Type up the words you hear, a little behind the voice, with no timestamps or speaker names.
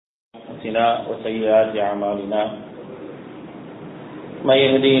أنفسنا وسيئات أعمالنا من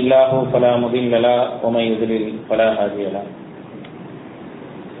يهده الله فلا مضل له ومن يضلل فلا هادي له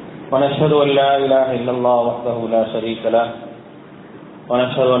ونشهد أن لا إله إلا الله وحده لا شريك له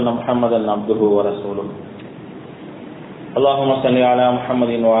ونشهد أن محمدا عبده ورسوله اللهم صل على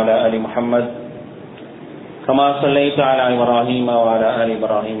محمد وعلى آل محمد كما صليت على إبراهيم وعلى آل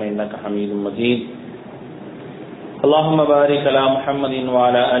إبراهيم إنك حميد مجيد اللهم بارك على محمد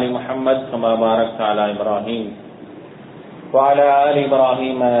وعلى آل محمد كما باركت على إبراهيم وعلى آل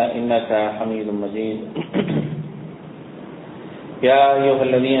إبراهيم إنك حميد مجيد يا أيها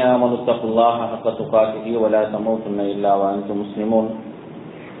الذين آمنوا اتقوا الله حق تقاته ولا تموتن إلا وأنتم مسلمون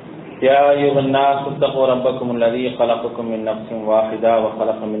يا أيها الناس اتقوا ربكم الذي خلقكم من نفس واحدة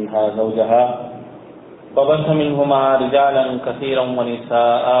وخلق منها زوجها وبث منهما رجالا كثيرا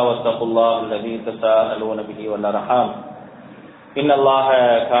ونساء واتقوا الله الذي تساءلون به والأرحام إن الله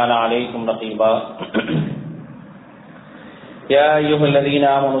كان عليكم رقيبا يا أيها الذين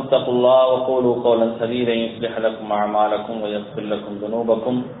آمنوا اتقوا الله وقولوا قولا سديدا يصلح لكم أعمالكم ويغفر لكم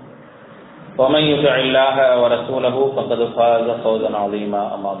ذنوبكم ومن يطع الله ورسوله فقد فاز فوزا عظيما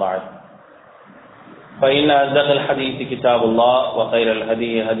أما بعد فإن أصدق الحديث كتاب الله وخير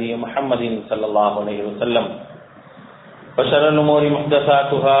الهدي هدي محمد صلى الله عليه وسلم وشر الأمور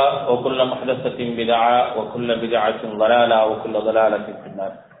محدثاتها وكل محدثة بدعة وكل بدعة ضلالة وكل ضلالة في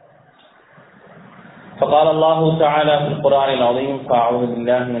النار فقال الله تعالى في القرآن العظيم فأعوذ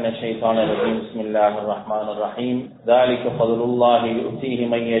بالله من الشيطان الرجيم بسم الله الرحمن الرحيم ذلك فضل الله يؤتيه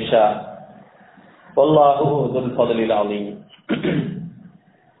من يشاء والله ذو الفضل العظيم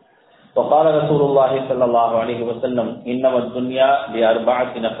وقال رسول الله صلى الله عليه وسلم إنما الدنيا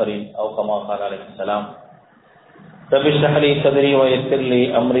لأربعة نفر أو كما قال عليه السلام رب اشرح لي صدري ويسر لي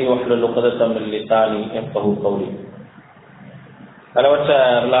أمري واحلل عقدة من لساني يفقهوا قولي. அளவற்ற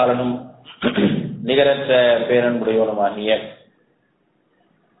அருளாளனும் நிகரற்ற பேரன்புடையவனுமாகிய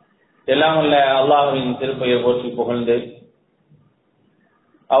எல்லாம் உள்ள அல்லாஹ்வின் திருப்பெயர் போற்றி புகழ்ந்து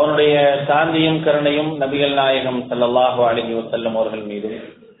அவனுடைய சாந்தியும் கருணையும் நபிகள் நாயகம் ஸல்லல்லாஹு அலைஹி வஸல்லம் அவர்கள் மீதும்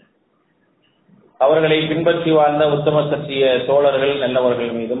அவர்களை பின்பற்றி வாழ்ந்த உத்தம சத்திய தோழர்கள்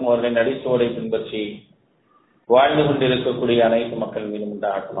நல்லவர்கள் மீதும் அவர்களின் அடிச்சோடை பின்பற்றி வாழ்ந்து கொண்டிருக்கக்கூடிய அனைத்து மக்கள் மீதும்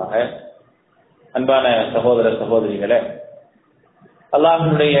உண்டாகட்டுமாக. அன்பான சகோதர சகோதரிகளே,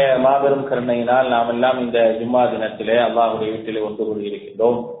 அல்லாஹ்வுடைய மாபெரும் கருணையினால் நாம் எல்லாம் இந்த ஜும்மா தினத்திலே அல்லாஹ்வுடைய வீட்டிலே ஒன்று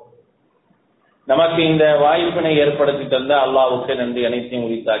கூடியிருக்கின்றோம். நமக்கு இந்த வாய்ப்பினை ஏற்படுத்தி தந்த அல்லாஹ்வுக்கு நன்றி அனைத்தையும்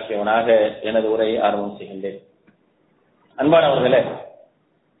உரித்தாக்கியவனாக எனது உரையை ஆரம்பம் செய்கின்றேன். அன்பானவர்களே,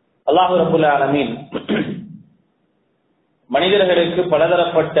 அல்லாஹ் ரப்புல் ஆலமீன் மனிதர்களுக்கு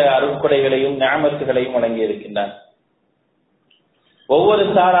பலதரப்பட்ட அருட்கொடைகளையும் நிஅமத்துகளையும் வழங்கி இருக்கின்றார். ஒவ்வொரு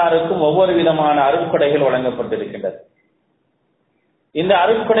சாராருக்கும் ஒவ்வொரு விதமான அருட்கொடைகள் வழங்கப்பட்டிருக்கின்றது. இந்த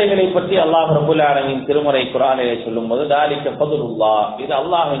அருட்கொடைகளை பற்றி அல்லாஹ் ரப்புல் ஆலமீன் திருமறை குர்ஆனிலே சொல்லும்போது தாலிக ஃபதுலுல்லாஹ், இது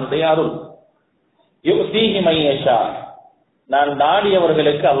அல்லாஹ்வினுடைய அருள். யுஸீஹி மை யஷா, நான்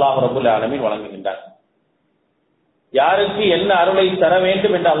நாடியவர்களுக்கு அல்லாஹ் ரப்புல் ஆலமீன் வழங்குகின்றார். யாருக்கு என்ன அருளை தர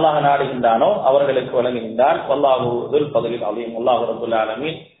வேண்டும் என்று அல்லாஹ் நாடுகின்றானோ அவர்களுக்கு வழங்குகின்றான். வல்லாஹு துல் ஃபதுலில் அலீம், அல்லாஹ் ரப்புல்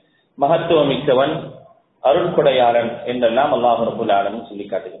ஆலமீன் மகத்துவமிக்கவன், அருட்கொடையாளன் என்றெல்லாம் அல்லாஹ் ரப்புல் ஆலமீன் சொல்லி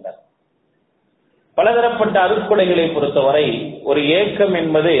காட்டுகின்றார். பலதரப்பட்ட அருட்கொடைகளை பொறுத்தவரை ஒரு ஏக்கம்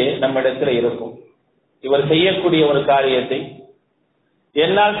என்பது நம்மிடத்தில் இருக்கும். இவர் செய்யக்கூடிய ஒரு காரியத்தை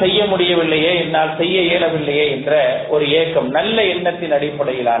என்னால் செய்ய முடியவில்லையே, என்னால் செய்ய இயலவில்லையே என்ற ஒரு ஏக்கம், நல்ல எண்ணத்தின்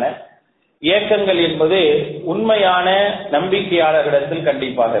அடிப்படையிலான ஏக்கங்கள் என்பது உண்மையான நம்பிக்கையாளர்களிடத்தில்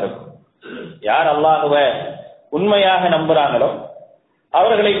கண்டிப்பாக இருக்கும். யார் அல்லாஹ்வை உண்மையாக நம்புறாங்களோ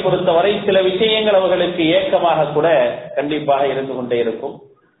அவர்களை பொறுத்தவரை சில விஷயங்கள் அவர்களுக்கு ஏக்கமாக கூட கண்டிப்பாக இருந்து கொண்டே இருக்கும்.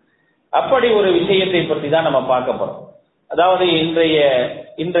 அப்படி ஒரு விஷயத்தை பற்றி தான் நம்ம பார்க்க போறோம். அதாவது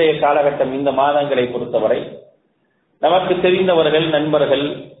இன்றைய காலகட்டம், இந்த மாதங்களை பொறுத்தவரை நமக்கு தெரிந்தவர்கள், நண்பர்கள்,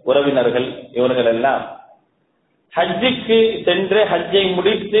 உறவினர்கள் இவர்கள் எல்லாம் ஹஜ்ஜுக்கு சென்று ஹஜ்ஜை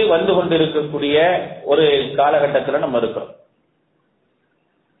முடித்து வந்து கொண்டிருக்கக்கூடிய ஒரு காலகட்டத்தில் நம்ம இருக்கிறோம்.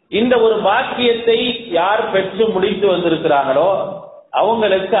 இந்த ஒரு பாக்கியத்தை யார் பெற்று முடித்து வந்திருக்கிறாங்களோ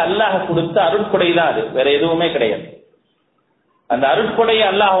அவங்களுக்கு அல்லாஹ் கொடுத்த அருட்கொடை தான் அது, வேற எதுவுமே கிடையாது. அந்த அருட்கொடையை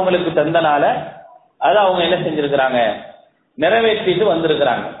அல்லாஹ் அவங்களுக்கு தந்தனால அதை அவங்க என்ன செஞ்சிருக்கிறாங்க, நிறைவேற்றிட்டு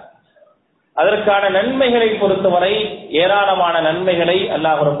வந்திருக்கிறாங்க. அதற்கான நன்மைகளை பொறுத்தவரை ஏராளமான நன்மைகளை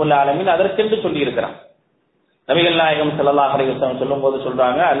அல்லாஹ் ரப்புல் ஆலமீன் அதற்கென்று சொல்லி இருக்கிறான். நபிகள் நாயகம் ஸல்லல்லாஹு அலைஹி வஸல்லம் சொல்லும்போது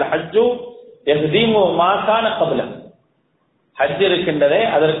சொல்றாங்க, அல் ஹஜ்ஜு யஹ்தீமு மா கான கப்ல, ஹஜ் இருக்கின்றதே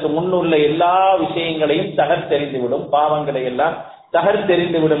அதற்கு முன்னுள்ள எல்லா விஷயங்களையும் தகர்த்தெறிந்துவிடும், பாவங்களை எல்லாம்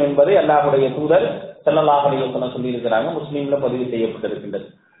தகர்த்தெறிந்துவிடும் என்பதை அல்லாஹ்வுடைய தூதர் ஸல்லல்லாஹு அலைஹி வஸல்லம் சொல்லி இருக்கிறாங்க. முஸ்லிம்ல பதிவு செய்யப்பட்டிருக்கின்றது.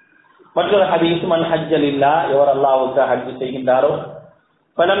 மற்றொரு ஹதீஸ், மன் ஹஜ்ஜ லில்லாஹ், எவர் அல்லாஹ்வுக்கு ஹஜ் செய்கின்றாரோ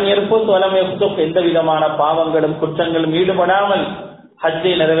பலம் எற்புத் வலம் எஃப்துக், எந்த விதமான பாவங்களும் குற்றங்களும் ஈடுபடாமல்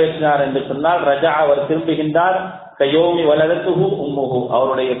ஹஜ்ஜை நிறைவேற்றினார் என்று சொன்னால் ரஜா, அவர் திரும்புகின்றார். கயோமி வலதத்துஹு உம்முஹு,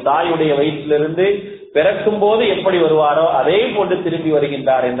 அவருடைய தாயுடைய வயிற்றிலிருந்து பிறக்கும் போது எப்படி வருவாரோ அதே போன்று திரும்பி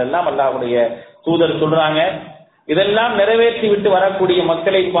வருகின்றார் என்றெல்லாம் அல்லாஹ்வுடைய தூதர் சொல்றாங்க. இதெல்லாம் நிறைவேற்றி விட்டு வரக்கூடிய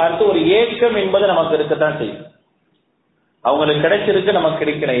மக்களை பார்த்து ஒரு ஏக்கம் என்பது நமக்கு இருக்கத்தான் செய்யும். அவங்களுக்கு கிடைச்சிருக்கு, நமக்கு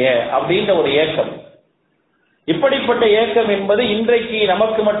கிடைக்கலையே அப்படின்ற ஒரு ஏக்கம். இப்படிப்பட்ட ஏக்கம் என்பது இன்றைக்கு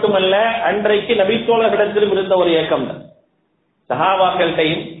நமக்கு மட்டுமல்ல, அன்றைக்கு நபித்தோழர்களிடத்திலும் இருந்த ஒரு ஏக்கம் தான்.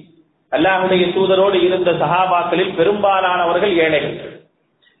 சஹாபாக்கள்கிட்டையும் அல்லாஹ்வுடைய தூதரோடு இருந்த சஹாபாக்களில் பெரும்பாலானவர்கள் ஏழைகள்.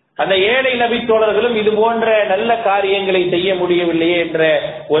 அந்த ஏழை நபித்தோழர்களும் இது போன்ற நல்ல காரியங்களை செய்ய முடியவில்லையே என்ற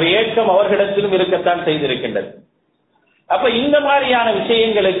ஒரு ஏக்கம் அவர்களிடத்திலும் இருக்கத்தான் செய்திருக்கின்றது. அப்ப இந்த மாதிரியான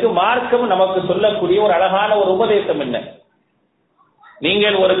விஷயங்களுக்கு மார்க்கம் நமக்கு சொல்லக்கூடிய ஒரு அழகான ஒரு உபதேசம் என்ன?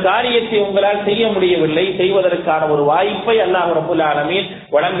 நீங்கள் ஒரு காரியத்தை உங்களால் செய்ய முடியவில்லை, செய்வதற்கான ஒரு வாய்ப்பை அல்லாஹ் ரப்பல் ஆலமீன்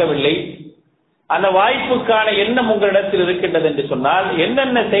வழங்கவில்லை. அந்த வாய்ப்புக்கான எண்ணம் உங்களிடத்தில் இருக்கின்றது என்று சொன்னால்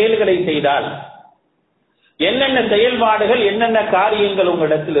என்னென்ன செயல்களை செய்தால், என்னென்ன செயல்பாடுகள், என்னென்ன காரியங்கள்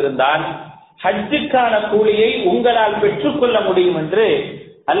உங்களிடத்தில் இருந்தால் ஹஜ்ஜுக்கான கூலியை உங்களால் பெற்றுக்கொள்ள முடியும் என்று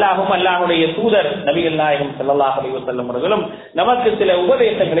அல்லாஹும் அல்லாஹுடைய தூதர் நபிகள் நாயகம் ஸல்லல்லாஹு அலைஹி வஸல்லம் அவர்களும் நமக்கு சில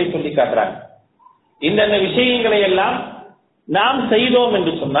உபதேசங்களை சொல்லி காட்டுறாங்க. இந்த விஷயங்களை எல்லாம் நாம் செய்தோம்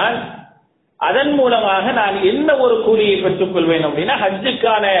என்று சொன்னால் அதன் மூலமாக நான் என்ன ஒரு கூலியை பெற்றுக்கொள்வேன் அப்படின்னா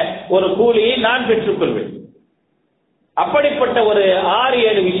ஹஜ்ஜுக்கான ஒரு கூலியை நான் பெற்றுக்கொள்வேன். அப்படிப்பட்ட ஒரு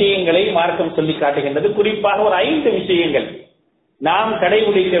 6-7 விஷயங்களை மார்க்கம் சொல்லி காட்டுகின்றது. குறிப்பாக ஒரு 5 விஷயங்கள் நாம்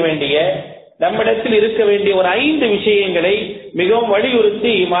கடைபிடிக்க வேண்டிய, நம்மிடத்தில் இருக்க வேண்டிய ஒரு 5 விஷயங்களை மிகவும்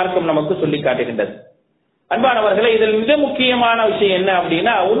வலியுறுத்தி மார்க்கம் நமக்கு சொல்லி காட்டுகின்றது. அன்பானவர்களே, இதில் மிக முக்கியமான விஷயம் என்ன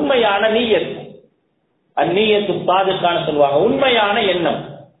அப்படின்னா உண்மையான நீயத். அந்நியத்து சாதுக்கான சொல்வாங்க, உண்மையான எண்ணம்.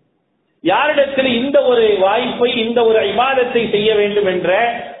 யாரிடத்தில் இந்த ஒரு வாய்ப்பை, இந்த ஒரு இபாதத்தை செய்ய வேண்டும் என்ற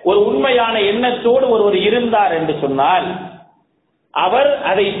ஒரு உண்மையான எண்ணத்தோடு ஒருவர் இருந்தார் என்று சொன்னால் அவர்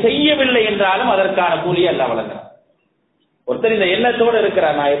அதை செய்யவில்லை என்றாலும் அதற்கான கூலியை அல்லாஹ் வழங்குகிறார். ஒருத்தர் இந்த எண்ணத்தோடு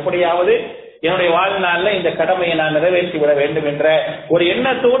இருக்கிறார், நான் எப்படியாவது என்னுடைய வாழ்நாளில் இந்த கடமையை நான் நிறைவேற்றி விட வேண்டும் என்ற ஒரு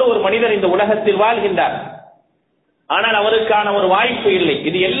எண்ணத்தோடு ஒரு மனிதர் இந்த உலகத்தில் வாழ்கின்றார். ஆனால் அவருக்கான ஒரு வாய்ப்பு இல்லை.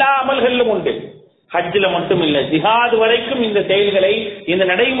 இது எல்லா அமல்களிலும் உண்டு, ஹஜ்ஜில மட்டும் இல்லை, ஜிஹாத் வரைக்கும் இந்த செயல்களை, இந்த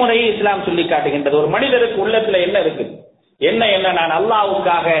நடைமுறையை இஸ்லாம் சொல்லி காட்டுகின்றது. ஒரு மனிதருக்கு உள்ளத்துல என்ன இருக்கு, என்ன நான்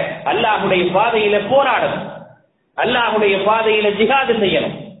அல்லாஹ்வுக்காக அல்லாஹ்வுடைய பாதையில போராடணும், அல்லாஹ்வுடைய பாதையில ஜிஹாது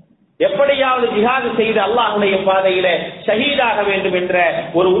செய்யணும், எப்படியாவது ஜிஹாது செய்து அல்லாஹ்வுடைய பாதையில ஷஹீதாக வேண்டும் என்ற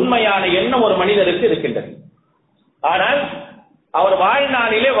ஒரு உண்மையான எண்ணம் ஒரு மனிதருக்கு இருக்கின்றது. ஆனால் அவர்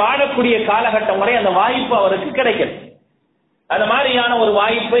வாழ்நாளிலே வாழக்கூடிய காலகட்டம் வரை அந்த வாய்ப்பு அவருக்கு கிடைக்கிறது. அந்த மாதிரியான ஒரு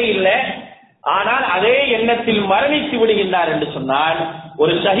வாய்ப்பே இல்லை. ஆனால் அதே எண்ணத்தில் மரணித்து விடுகின்றார் என்று சொன்னால்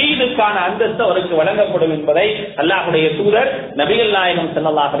ஒரு ஷஹீதுக்கான அந்தஸ்து அவருக்கு வழங்கப்படும் என்பதை அல்லாஹ்வுடைய தூதர் நபிகள் நாயகம்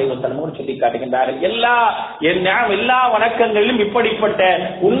ஸல்லல்லாஹு அலைஹி வஸல்லம் சொல்லி காட்டுகின்றார்கள். எல்லா வணக்கங்களிலும் இப்படிப்பட்ட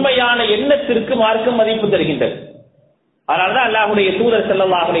உண்மையான எண்ணத்திற்கு மார்க்கம் மதிப்பு தருகின்றது. அதனால்தான் அல்லாஹ்வுடைய தூதர்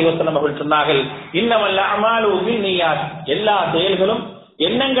ஸல்லல்லாஹு அலைஹி வஸல்லம் அவர்கள் சொன்னார்கள், இன்னமல் அமாலு பின்னியாத், எல்லா செயல்களும்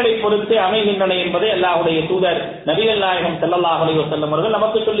எண்ணங்களை பொறுத்து அமைகின்றன என்பதை அல்லாஹ்வுடைய தூதர் நபிகள் நாயகம் ஸல்லல்லாஹு அலைஹி வஸல்லம் அவர்கள்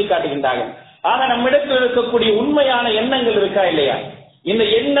நமக்கு சொல்லி காட்டுகின்றார்கள். ஆக நம்மிடத்தில் இருக்கக்கூடிய உண்மையான எண்ணங்கள் இருக்கா இல்லையா? இந்த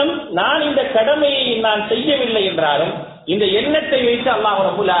எண்ணம், நான் இந்த கடமையை நான் செய்யவில்லை என்றாலும் இந்த எண்ணத்தை வைத்து அல்லாஹ்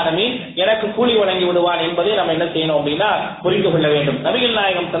ரப்பல் ஆலமீன் எனக்கு கூலி வழங்கி விடுவான் என்பதை நம்ம என்ன செய்யணும் அப்படின்னா புரிந்து கொள்ள வேண்டும். நபிகள்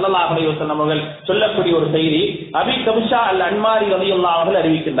நாயகம் ஸல்லல்லாஹு அலைஹி வஸல்லம் அவர்கள் சொல்லக்கூடிய ஒரு செய்தி அபி கப்ஷா அல் அன்மாரி ரலியல்லாஹு அன்ஹு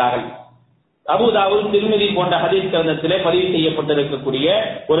அறிவிக்கின்றார்கள். அபூ தாவூத், திர்மிதி போன்ற ஹதீஸ் கிரந்தத்திலே பதிவு செய்யப்பட்டிருக்கக்கூடிய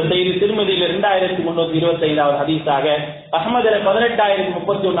ஒரு செய்தி. திருமதியில் 2325வது ஹதீஸாக, அஹ்மதுல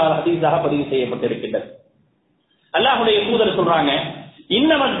 18031வது ஹதீஸாக பதிவு செய்யப்பட்டிருக்கின்றது. அல்லாஹ்வுடைய தூதர் சொல்றாங்க,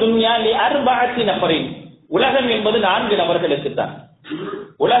 இன்னமத் துன்யா லி அர்பஅத்தி நஃபரின், உலகம் என்பது 4 நபர்களுக்குத்தான்.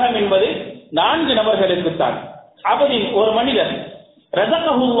 உலகம் என்பது 4 நபர்களுக்குத்தான். அவரின் ஒரு மனிதர்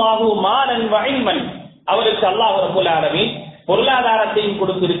ரஸகஹுல்லாஹு மாலன் வ இல்மன், அவருக்கு அல்லாஹ் ரப்பல் ஆலமீன் பொருளாதாரத்தையும்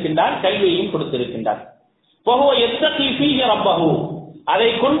கொடுத்திருக்கின்றார், கல்வியையும் கொடுத்திருக்கின்றார். அதை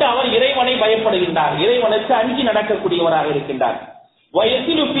கொண்டு அவர் இறைவனை பயப்படுகின்றார், இறைவனுக்கு அஞ்சி நடக்கக்கூடியவராக இருக்கின்றார்.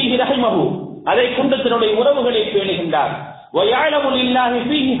 அதை கொண்டு தன்னுடைய உறவுகளை பேணுகின்றார்.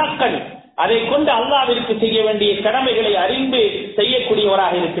 அதை கொண்டு அல்லாஹ்விற்கு செய்ய வேண்டிய கடமைகளை அறிந்து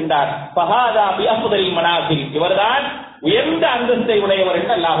செய்யக்கூடியவராக இருக்கின்றார். இவர்தான் உயர்ந்த அந்தஸ்தை உடையவர்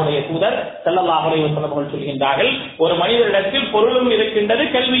என்று அல்லாஹ்வுடைய தூதர் ஸல்லல்லாஹு அலைஹி வஸல்லம் சொல்கின்றார்கள். ஒரு மனிதரிடத்தில் பொருளும் இருக்கின்றது,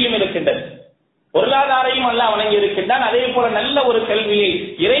 கல்வியும் இருக்கின்றது. பொருளாதாரையும் அல்லாஹ் வழங்கி இருக்கின்றான். அதே போல நல்ல ஒரு கல்வியை,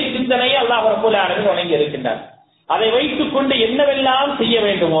 இறை சிந்தனையை அல்லாஹ் ரப்பல் ஆலமீன் வழங்கி இருக்கின்றார். அதை வைத்துக் கொண்டு என்னவெல்லாம் செய்ய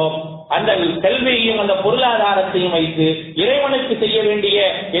வேண்டுமோ அந்த கல்வியையும் அந்த பொருளாதாரத்தையும் வைத்து இறைவனுக்கு செய்ய வேண்டிய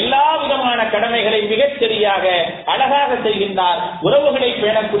எல்லா விதமான கடமைகளை மிகச் சரியாக அழகாக செய்கின்றார், உறவுகளை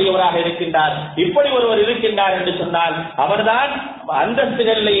பேணக்கூடியவராக இருக்கின்றார். இப்படி ஒருவர் இருக்கின்றார் என்று சொன்னால் அவர்தான்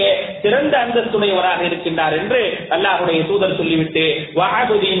அந்தஸ்துகளிலேயே சிறந்த அந்தஸ்துடையவராக இருக்கின்றார் என்று அல்லாஹ்வுடைய தூதர் சொல்லிவிட்டு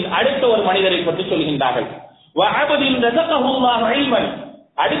வஅபுதீன் அடுத்த ஒரு மனிதரை பற்றி சொல்கின்றார்கள். வஅபுதீன் ரஸகஹுல்லாஹு இல்மன்,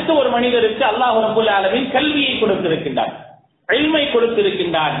 அடுத்த ஒரு மனிதருக்கு அல்லாஹ் ரப்பல் ஆலமீன் கல்வியை கொடுத்திருக்கின்றார், இல்மை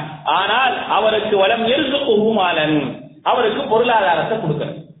கொடுத்திருக்கின்றான். ஆனால் அவருக்கு வலம் யர்ஸுகுஹு மாலன், அவருக்கு பொருளாதாரத்தை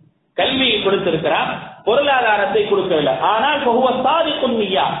கொடுக்கல. கல்வியை கொடுத்திருக்கிறார், பொருளாதாரத்தை கொடுக்கவில்லை. ஆனால் ஃபஹுவ ஸாதிகுன்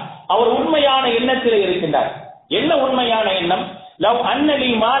நிய்யா, அவர் உண்மையான எண்ணத்தில் இருக்கின்றார். என்ன உண்மையான எண்ணம்? லவ்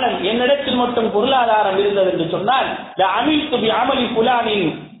அன்னலி மாலன், என்னிடத்தில் மட்டும் பொருளாதாரம் இருந்தது என்று சொன்னால் அமில்து பி அமலி ஃபுலானின்,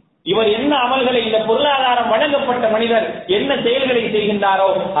 இவர் என்ன அமல்களை, இந்த பொருளாதாரம் வழங்கப்பட்ட மனிதர் என்ன செயல்களை செய்கின்றாரோ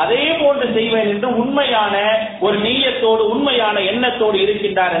அதே போன்று செய்வேன் என்று உண்மையான ஒரு நீயத்தோடு உண்மையான எண்ணத்தோடு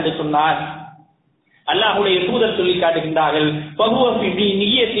இருக்கின்றார் என்று சொன்னார். அல்லாஹ்வுடைய தூதர் சொல்லி காட்டுகின்றார்கள்,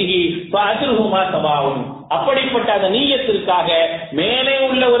 அப்படிப்பட்ட அந்த நீயத்திற்காக மேலே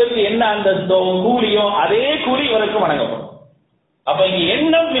உள்ளவருக்கு என்ன அந்தஸ்தோ கூலியோ அதே கூலி இவருக்கு வழங்கப்படும். அப்ப இங்க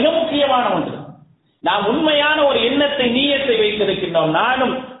எண்ணம் மிக முக்கியமான ஒன்று. நாம் உண்மையான ஒரு எண்ணத்தை நீயத்தை வைத்திருக்கின்றோம்,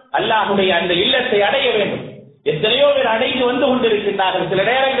 நானும் அல்லாஹ்வுடைய அந்த இல்லத்தை அடைய வேண்டும். எத்தனையோ பேர் அடைந்து வந்து கொண்டிருக்கின்றார்கள். சில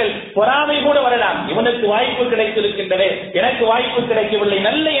நேரங்கள் பொறாமை கூட வரலாம், இவனுக்கு வாய்ப்பு கிடைத்திருக்கின்றதே எனக்கு வாய்ப்பு கிடைக்கவில்லை.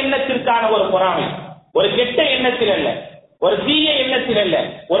 நல்ல எண்ணத்திற்கான ஒரு பொறாமை, ஒரு கெட்ட எண்ணத்தில் அல்ல, ஒரு தீய எண்ணத்தில் அல்ல,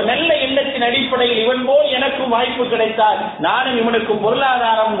 ஒரு நல்ல எண்ணத்தின் அடிப்படையில் இவன் போல் எனக்கும் வாய்ப்பு கிடைத்தால் நானும் இவனுக்கு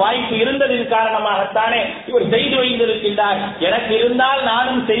பொருளாதாரம் வாய்ப்பு இருந்ததின் காரணமாகத்தானே இவர் செய்து வைத்திருக்கின்றார், எனக்கு இருந்தால்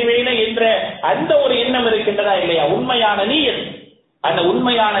நானும் செய்வேனே என்ற அந்த ஒரு எண்ணம் இருக்கின்றதா இல்லையா? உண்மையான நீயத், அந்த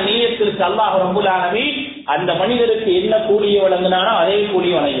உண்மையான நீயத்திற்கு அல்லாஹ் ரப்பல் ஆலமீன் அந்த மனிதருக்கு என்ன கூலியை வழங்கினானோ அதே கூலி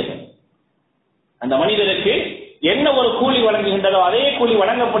வழங்கியது. அந்த மனிதருக்கு என்ன ஒரு கூலி வழங்குகின்றதோ அதே கூலி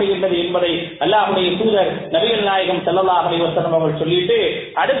வழங்கப்படுகின்றது என்பதை அல்லாஹ்வுடைய தூதர் நபிகள் நாயகம் ஸல்லல்லாஹு அலைஹி வஸல்லம் அவர்கள் சொல்லிட்டு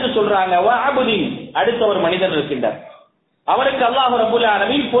அடுத்து சொல்றாங்க, வஅபுதீன், அடுத்த ஒரு மனிதர் இருக்கின்றார், அவருக்கு அல்லாஹ் ரப்பல்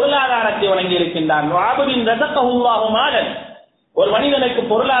ஆலமீன் பொருளாதாரத்தை வழங்கி இருக்கின்றான். வஅபுதீன் ரஸகஹுல்லாஹு மாலன், ஒரு மனிதனுக்கு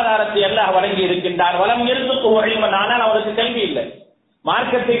பொருளாதாரத்தை அல்லாஹ் வழங்கி இருக்கின்றார். வலம் யர்ஸுகுஹு இல்மன், ஆனால் அவருக்கு கல்வி இல்லை,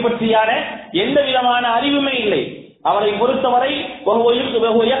 மார்க்கத்தை பற்றியான எந்த விதமான அறிவுமே இல்லை. அவரை பொறுத்தவரை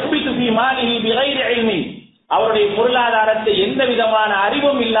அவருடைய பொருளாதாரத்தை எந்த விதமான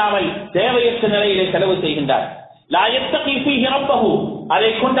அறிவும் இல்லாமல் தேவையற்ற நிலையிலே செலவு செய்கின்றார். லா யத்தகி ஃபீஹி ரப்பஹு,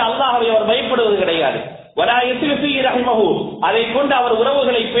 அதை கொண்டு அல்லாஹ்வை அவர் பயப்படுவது கிடையாது. வலா யஸ்லு ஃபீஹி ரஹிமஹு, அதை கொண்டு அவர்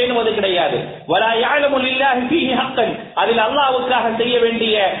உறவுகளை பேணுவது கிடையாது. வலா யஅலமு லில்லாஹி ஃபீஹி ஹக்கன், அதில் அல்லாஹ்வுக்காக செய்ய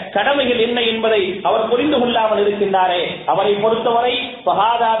வேண்டிய கடமைகள் என்ன என்பதை அவர் புரிந்து கொள்ளாமல் இருக்கின்றாரே, அவரை பொறுத்தவரை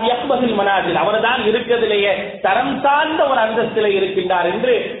ஃபஹாதா பியக்பஹில் மனாசில், அவர்தான் இருக்கிறதிலேயே தரம் சார்ந்த ஒரு அந்தஸ்திலே இருக்கின்றார்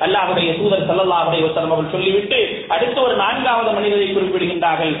என்று அல்லாஹ்வுடைய தூதர் ஸல்லல்லாஹு அலைஹி வஸல்லம் அவர்கள் சொல்லிவிட்டு அடுத்து ஒரு நான்காவது மனிதரை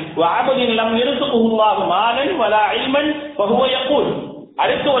குறிப்பிடுகின்றார்கள். வஅபதின் லம் யர்ஸுகுல்லாஹு மாலன் வலா இல்மன் ஃபஹுவ யகூல்,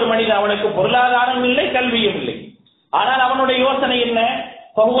 அடுத்த ஒரு மனிதன் அவனுக்கு பொருளாதாரம் இல்லை, கல்வியும் இல்லை, ஆனால் அவனுடைய யோசனை என்ன?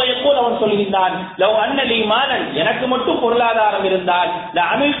 அவன் சொல்கின்றான், லவ் அன்னலி மாலன், எனக்கு மட்டும் பொருளாதாரம் இருந்தால்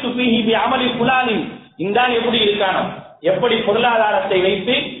லஅமில்து ஃபீஹி பிஅமலி ஃபுலானின், இந்தான் எப்படி இருக்கானோ, எப்படி பொருளாதாரத்தை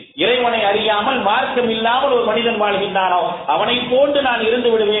வைத்து இறைவனை அறியாமல் மார்க்கம் இல்லாமல் ஒரு மனிதன் வாழ்கின்றானோ அவனை போன்று நான் இருந்து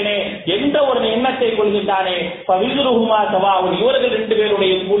விடுவேனே என்ற ஒரு எண்ணத்தை கொள்கின்றானே. இவர்கள் ரெண்டு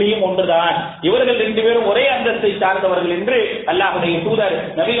பேருடைய கூலியும் ஒன்றுதான், இவர்கள் ரெண்டு பேரும் ஒரே அந்தஸ்தை சார்ந்தவர்கள் என்று அல்லாஹ்வுடைய தூதர்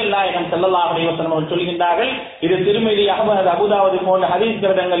நபிகள் நாயகம் ஸல்லல்லாஹு அலைஹி வஸல்லம் அவர்கள் சொல்கின்றார்கள். இது திருமிதி, அஹ்மத், அபூதாவுது போன்ற ஹதீஸ்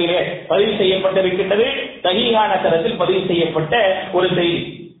கிரந்தங்களிலே பதிவு செய்யப்பட்டிருக்கின்றது, சஹீஹான தரத்தில் பதிவு செய்யப்பட்ட ஒரு செய்தி.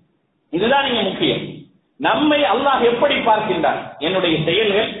 இதுதான் இங்கே முக்கியம். நம்மை அல்லாஹ் எப்படி பார்க்கின்றான், என்னுடைய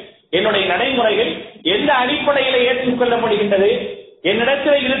செயல்கள், என்னுடைய நடைமுறைகள் எந்த அடிப்படையில் ஏற்றுக்கொள்ளப்படுகின்றது,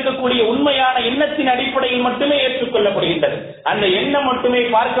 என்னிடத்தில் இருக்கக்கூடிய உண்மையான எண்ணத்தின் அடிப்படையில் மட்டுமே ஏற்றுக்கொள்ளப்படுகின்றது, அந்த எண்ணம் மட்டுமே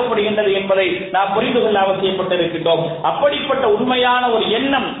பார்க்கப்படுகின்றது என்பதை நாம் புரிந்து கொள்ள அவசியப்பட்டிருக்கின்றோம். அப்படிப்பட்ட உண்மையான ஒரு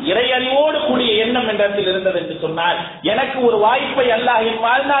எண்ணம், இறையறிவோடு கூடிய எண்ணம் என்றத்தில் இருந்தது என்று சொன்னால், எனக்கு ஒரு வாய்ப்பை அல்லாஹ் என்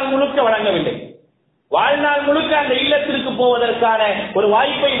வாழ்நாள் முழுக்க வழங்கவில்லை, வாழ்நாள் முழுக்க அந்த இல்லத்திற்கு போவதற்கான ஒரு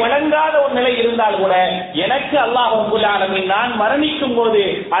வாய்ப்பை வழங்காத ஒரு நிலை இருந்தால் கூட எனக்கு அல்லாஹ் ரப்பல் ஆலமீன் நான் மரணிக்கும் போது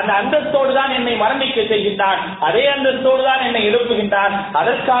அந்த அந்தஸ்தோடு தான் என்னை மரணிக்க செய்கின்றான், அதே அந்தஸ்தோடு தான் என்னை எழுப்புகின்றான்,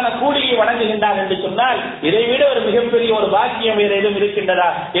 அதற்கான கூலியை வழங்குகின்றான் என்று சொன்னால் இதைவிட ஒரு மிகப்பெரிய ஒரு பாக்கியம் வேறு எதுவும் இருக்கின்றதா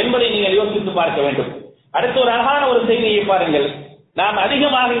என்பதை நீங்கள் யோசித்து பார்க்க வேண்டும். அடுத்து ஒரு அழகான ஒரு செய்தியை பாருங்கள். நாம்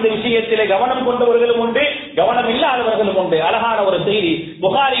அதிகமாக இந்த விஷயத்திலே கவனம் கொண்டவர்களும் உண்டு, கவனம் இல்லாதவர்களும் உண்டு. அழகான ஒரு செய்தி,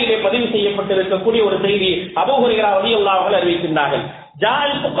 புகாரியிலே பதிவு செய்யப்பட்டிருக்கக்கூடிய ஒரு செய்தி, அபூ ஹுரைரா ரலியல்லாஹு அன்ஹு அறிவிக்கின்றார்கள்.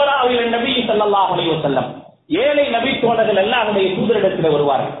 ஜால் ஃபுகரா இல நபி ஸல்லல்லாஹு அலைஹி வஸல்லம், ஏழை நபி தோழர்கள் அல்லாஹ்வுடைய தூதரிடத்தில்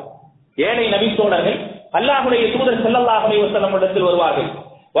வருவார்கள். ஏழை நபி தோழர்கள் அல்லாஹ்வுடைய தூதர் ஸல்லல்லாஹு அலைஹி வஸல்லம் இடத்தில் வருவார்கள்.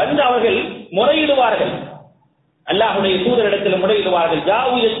 வந்து அவர்கள் முறையிடுவார்கள், அல்லாஹ்வுடைய தூதரிடத்தில் முறையிடுவார்கள்.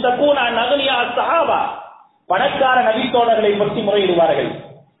 ஜாவு யஸ்தகூன நகலியா ஸஹாபா, பணக்கார நபித்தோழர்களை பற்றி முறையிடுவார்கள்.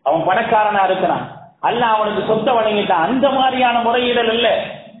 அவன் பணக்காரனா இருக்கிறான், அல்லாஹ் அவனுக்கு சொத்த வழங்கிட்டான், அந்த மாதிரியான முறையீடல் அல்ல.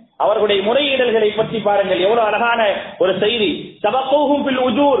 அவர்களுடைய முறையீடல்களை பற்றி பாருங்கள், எவ்வளவு அழகான ஒரு செய்தி. சபகூஹும் பில்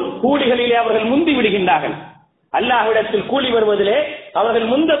உஜூர், கூலிகளிலே அவர்கள் முந்தி விடுகின்றார்கள். அல்லாஹ்விடத்தில் கூலி வருவதிலே அவர்கள்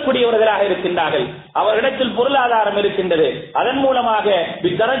முந்தக்கூடியவர்களாக இருக்கின்றார்கள். அவர்களிடத்தில் பொருளாதாரம் இருக்கின்றது, அதன் மூலமாக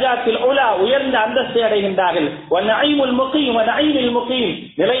பித்தரஜாத்தில் உலா, உயர்ந்த அந்தஸ்தை அடைகின்றார்கள். வநஈமுல் முகீம் வநஈமில் முகீம்,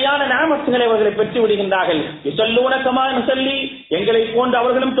 நிலையான நிஅமத்துகளை அவர்களை பெற்று விடுகின்றார்கள். யுஸல்லூன கமா நுஸல்லி, எங்களை போன்று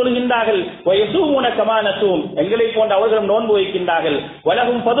அவர்களும் தொழுகின்றார்கள். வயஸூமுன கமா நஸூம், எங்களை போன்று அவர்களும் நோன்பு வைக்கின்றார்கள்.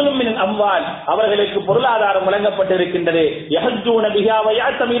 வலஹும் ஃபதுலும் மின் அம்வால், அவர்களுக்கு பொருளாதாரம் வழங்கப்பட்டிருக்கின்றது. யஹஜ்ஜூன பிஹா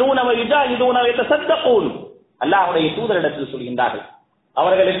வயஅ்தமிரூன வயுஜாஹிதூன வயதஸத்தகூன், அல்லாஹ்வுடைய தூதரிடத்தில் சொல்கின்றார்கள்.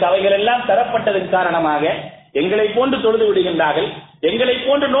 அவர்களுக்கு அவைகள் எல்லாம் தரப்பட்டதன் காரணமாக எங்களை போன்று தொழுது விடுகின்றார்கள், எங்களை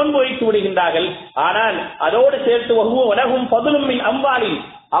போன்று நோன்பு வைத்து விடுகின்றார்கள். ஆனால் அதோடு சேர்த்து உலகும் பதுலும் மின் அம்பாலில்,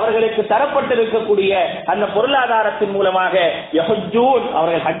 அவர்களுக்கு தரப்பட்டிருக்கக்கூடிய அந்த பொருளாதாரத்தின் மூலமாக யஹஜ்ஜூன்,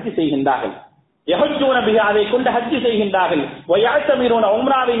 அவர்கள் ஹஜ் செய்கின்றார்கள். யஹஜ்ஜூன பிஹா, அதை கொண்டு ஹஜ் செய்கின்றார்கள். வயஅ்தமிரூன,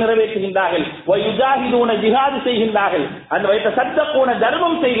 உம்ராவை நிறைவேற்றுகின்றார்கள். வயுஜாஹிதூன, ஜிஹாது செய்கின்றார்கள். அந்த வயதஸத்தகூன,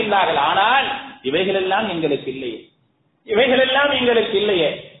 தர்மம் செய்கின்றார்கள். ஆனால் இவைகளெல்லாம் எங்களுக்கு இல்லையே, இவைகளெல்லாம் எங்களுக்கு இல்லையே,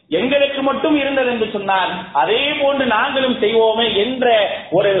 எங்களுக்கு மட்டும் இருந்தது என்று சொன்னால் அதே போன்று நாங்களும் செய்வோமே என்ற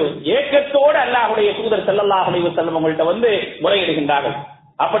ஒரு ஏக்கத்தோடு அல்லாஹ்வுடைய தூதர் ஸல்லல்லாஹு அலைஹி வஸல்லம் அவங்கள்ட்ட வந்து முறையிடுகின்றார்கள்.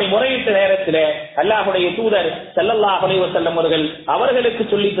 அப்படி முறையிட்ட நேரத்தில் அல்லாஹ்வுடைய தூதர் ஸல்லல்லாஹு அலைஹி வஸல்லம் அவர்கள் அவர்களுக்கு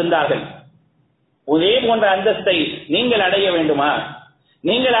சொல்லி தந்தார்கள், ஒரே போன்ற அந்தஸ்தை நீங்கள் அடைய வேண்டுமா?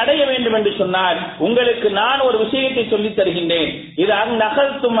 நீங்கள் அடைய வேண்டும் என்று சொன்னால் உங்களுக்கு நான் ஒரு விஷயத்தை சொல்லித் தருகின்றேன். இது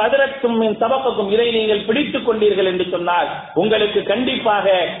நகல்த்தும் அதிரத்தும் சபகக்கும், இதை நீங்கள் பிடித்துக் கொண்டீர்கள் என்று சொன்னால் உங்களுக்கு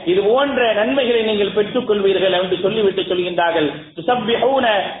கண்டிப்பாக இது போன்ற நன்மைகளை நீங்கள் பெற்றுக் கொள்வீர்கள் என்று சொல்லிவிட்டு சொல்கின்றார்கள்.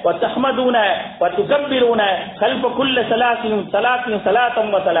 துஸப்பிஹூன வ தஹ்மதூன வ துகப்பிரூன கல்ப குல்ல ஸலாத்தின் ஸலாத்தின்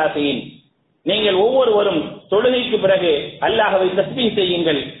ஸலாத்தம் வ ஸலாத்தீன், நீங்கள் ஒவ்வொருவரும் தொழுகைக்கு பிறகு அல்லாஹ்வை தஸ்பீஹ்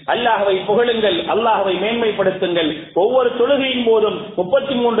செய்யுங்கள், அல்லாஹ்வை புகழுங்கள், அல்லாஹ்வை மேன்மைப்படுத்துங்கள். ஒவ்வொரு தொழுகையின் போதும்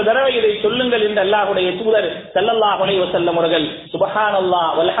 33 தடவை இதை சொல்லுங்கள் என்று அல்லாஹ்வுடைய தூதர் ஸல்லல்லாஹு அலைஹி வஸல்லம் அவர்கள் சுப்ஹானல்லாஹ்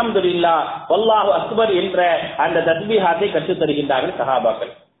வல்ஹம்துலில்லாஹ் வல்லாஹு அக்பர் என்ற அந்த தஸ்பீஹாத்தை கற்றுத் தருகின்றார்கள்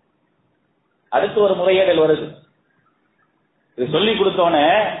சஹாபாக்கள். அடுத்து ஒரு முறையீடல் வருது. இது சொல்லி கொடுத்தோன்னே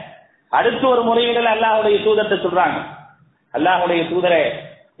அடுத்து ஒரு முறையீடல் அல்லாஹ்வுடைய தூதர்ட்ட சொல்றாங்க, அல்லாஹ்வுடைய தூதரே,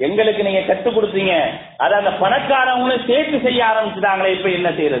 எங்களுக்கு நீங்க கற்றுக் கொடுத்தீங்க, அதை அந்த பணக்காரவங்களும் சேர்த்து செய்ய ஆரம்பிச்சுட்டாங்களே, இப்ப என்ன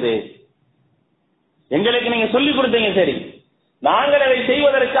செய்யறது? எங்களுக்கு நீங்க சொல்லிக் கொடுத்தீங்க, சரி, நாங்கள் அதை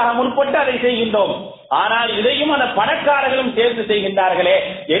செய்வதற்காக முற்பட்டு அதை செய்கின்றோம், ஆனால் இதையும் அந்த பணக்காரர்களும் சேர்த்து செய்கின்றார்களே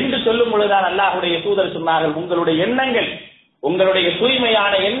என்று சொல்லும் பொழுதுதான் அல்லாஹ்வுடைய தூதர் சொன்னார்கள், உங்களுடைய எண்ணங்கள், உங்களுடைய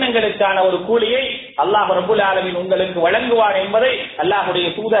தூய்மையான எண்ணங்களுக்கான ஒரு கூலியை அல்லாஹ் ரப்பல் ஆலமீன் உங்களுக்கு வழங்குவார் என்பதை அல்லாஹ்வுடைய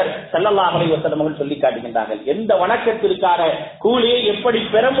தூதர் ஸல்லல்லாஹு அலைஹி வஸல்லம் அவர்கள் சொல்லி காட்டுகின்றார்கள். எந்த வணக்கத்திற்கான கூலியை எப்படி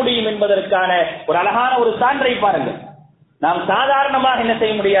பெற முடியும் என்பதற்கான ஒரு அழகான ஒரு சான்றை பாருங்கள். நாம் சாதாரணமாக என்ன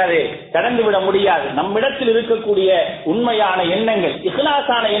செய்ய முடியாது, கடந்து விட முடியாது. நம்மிடத்தில் இருக்கக்கூடிய உண்மையான எண்ணங்கள்,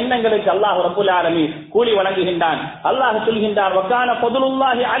 இஹ்லாஸான எண்ணங்களுக்கு அல்லாஹ் ரப்பல் ஆலமீன் கூலி வழங்குகின்றான். அல்லாஹ் சொல்கின்றான், வகான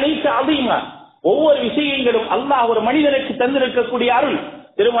ஃபதுலுல்லாஹி அலைக அஸீமா, ஒவ்வொரு விஷயங்களும் அல்லாஹ் ஒரு மனிதனுக்கு தந்திருக்கக்கூடிய அருள்.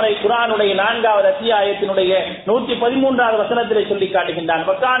 திருமறை குர்ஆனுடைய 4வது அத்தியாயத்தினுடைய 113வது வசனத்திலே சொல்லி காட்டுகின்றான்,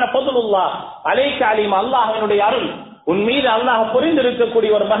 வகான ஃபதுலுல்லாஹ் அலைக அலீமா, அல்லாஹ்வினுடைய அருள் உன் மீது அல்லாஹ்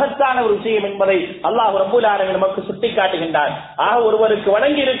புரிந்திருக்கக்கூடிய ஒரு மகத்தான ஒரு விஷயம் என்பதை அல்லாஹ் ரப்பல் ஆலமீன் நமக்கு சுட்டி காட்டுகின்றான். ஆக ஒருவருக்கு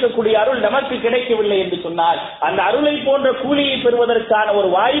வழங்கி இருக்கக்கூடிய அருள் நமக்கு கிடைக்கவில்லை என்று சொன்னால் அந்த அருளை போன்ற கூலியை பெறுவதற்கான ஒரு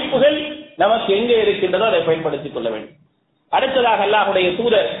வாய்ப்புகள் நமக்கு எங்கே இருக்கின்றதோ அதை பயன்படுத்திக் கொள்ள வேண்டும். அடுத்ததாக அல்லாஹ்வுடைய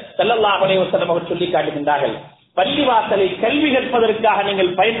தூதர் ஸல்லல்லாஹு அலைஹி வஸல்லம் அவர்கள் சொல்லி காட்டுகின்றார்கள், பள்ளிவாசலை கல்வி கற்பதற்காக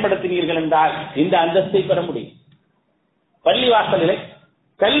நீங்கள் பயன்படுத்தினீர்கள் என்றால் இந்த அந்தஸ்தை பெற முடியும். பள்ளிவாசலில்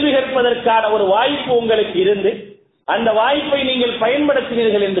கல்வி கற்பதற்கான ஒரு வாய்ப்பு உங்களுக்கு இருந்து அந்த வாய்ப்பை நீங்கள்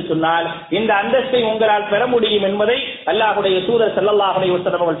பயன்படுத்தினீர்கள் என்று சொன்னால் இந்த அந்தஸ்தை உங்களால் பெற முடியும் என்பதை அல்லாஹ்வுடைய தூதர் ஸல்லல்லாஹு அலைஹி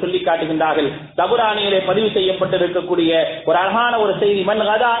வஸல்லம் அவர்கள் சொல்லி காட்டுகின்றார்கள். தபுரானியிலே பதிவு செய்யப்பட்டிருக்கக்கூடிய ஒரு அழகான ஒரு செய்தி, மன்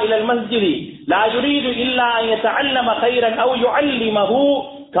கதா இலல் மஸ்ஜிதி லா யுரீது இல்லா அன் யதஅல்லம கைரன் அவ் யுஅல்லிமஹு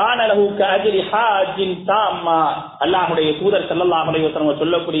கான லஹு கஅஜ்ரி ஹாஜ்ஜின் தாம்மா. அல்லாஹ்வுடைய தூதர் ஸல்லல்லாஹு அலைஹி வஸல்லம்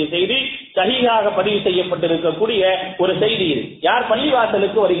சொல்லக்கூடிய செய்தி சஹீஹாக பதிவு செய்யப்பட்டிருக்கக்கூடிய ஒரு செய்தி இது. யார்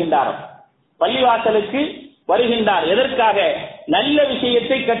பள்ளிவாசலுக்கு வருகின்றாரோ, பள்ளிவாசலுக்கு வருகின்றார் எதற்காக? நல்ல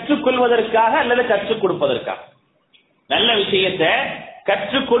விஷயத்தை கற்றுக்கொள்வதற்காக அல்லது கற்றுக் கொடுப்பதற்காக. நல்ல விஷயத்தை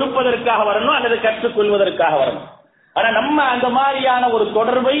கற்றுக் கொடுப்பதற்காக வரணும் அல்லது கற்றுக்கொள்வதற்காக வரணும். ஆனா நம்ம அந்த மாதிரியான ஒரு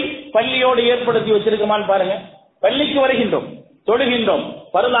தொடர்பை பள்ளியோடு ஏற்படுத்தி வச்சிருக்கோமான்னு பாருங்க. பள்ளிக்கு வருகின்றோம், தொழுகின்றோம்,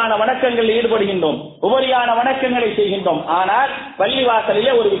 பரலான வணக்கங்களில் ஈடுபடுகின்றோம், உபரியான வணக்கங்களை செய்கின்றோம். ஆனால்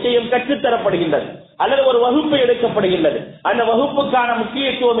பள்ளிவாசலிலே ஒரு விஷயம் கற்றுத்தரப்படுகின்றது அல்லது ஒரு வகுப்பு எடுக்கப்படுகின்றது. அந்த வகுப்புக்கான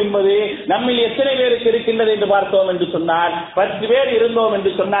முக்கியத்துவம் என்பது நம்மில் எத்தனை பேருக்கு இருக்கின்றது என்று பார்த்தோம் என்று சொன்னால், 10 பேர் இருந்தோம்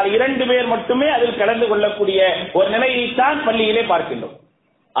என்று சொன்னால் 2 பேர் மட்டுமே அதில் கலந்து கொள்ளக்கூடிய ஒரு நிலையைத்தான் பள்ளியிலே பார்க்கின்றோம்.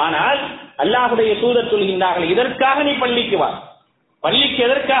 ஆனால் அல்லாஹ்வுடைய தூதர் சொல்கின்றார்கள், இதற்காக நீ பள்ளிக்கு வா. பள்ளிக்கு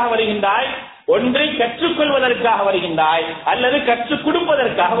எதற்காக வருகின்றாய்? ஒன்று கற்றுக்கொள்வதற்காக வருகின்றாய் அல்லது கற்றுக்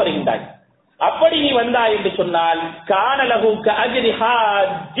கொடுப்பதற்காக வருகின்றாய். அப்படி நீ வந்தாய் என்று சொன்னால் கானலஹு கஅஜ்ரி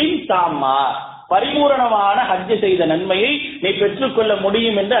ஹாஜ்ஜின் தாம்மா, பரிபூரணமான ஹஜ் செய்த நன்மையை நீ பெற்றுக்கொள்ள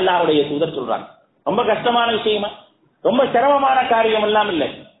முடியும் என்று அல்லாஹ்வுடைய தூதர் சொல்றாங்க. ரொம்ப கஷ்டமான விஷயமா, ரொம்ப சிரமமான காரியம் எல்லாம் இல்லை.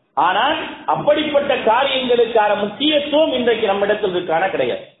 ஆனால் அப்படிப்பட்ட காரியங்களுக்கான முக்கியத்துவம் இன்றைக்கு நம்மிடத்தில் இருக்கான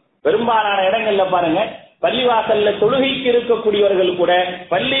கிடையாது. பெரும்பாலான இடங்கள்ல பாருங்க, பள்ளிவாசல்ல தொழுகைக்கு இருக்கக்கூடியவர்கள் கூட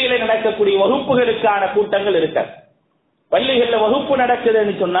பள்ளியில நடக்கக்கூடிய வகுப்புகளுக்கான கூட்டங்கள் இருக்காது. பள்ளிகள்ல வகுப்பு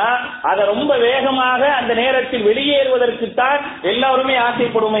நடக்குதுன்னு சொன்னா அதை ரொம்ப வேகமாக அந்த நேரத்தில் வெளியேறுவதற்குத்தான் எல்லாருமே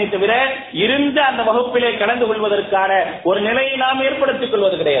ஆசைப்படுமே தவிர இருந்த அந்த வகுப்பிலே கலந்து கொள்வதற்கான ஒரு நிலையை நாம் ஏற்படுத்திக்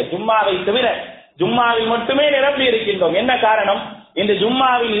கொள்வது கிடையாது. ஜும்மாவை தவிர ஜும்மாவில் மட்டுமே நிரம்பி இருக்கின்றோம். என்ன காரணம்? இந்த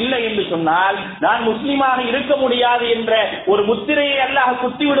ஜும்மாவில் இல்லை என்று சொன்னால் நான் முஸ்லிமாக இருக்க முடியாது என்ற ஒரு முத்திரையை அல்லாஹ்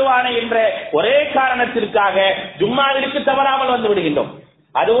குத்தி விடுவானே என்ற ஒரே காரணத்திற்காக ஜும்மாவிற்கு தவறாமல் வந்து விடுகின்றோம்.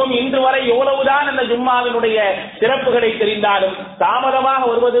 அதுவும் இன்று வரை எவ்வளவுதான் அந்த ஜும்மாவினுடைய சிறப்புகளை தெரிந்தாலும் தாமதமாக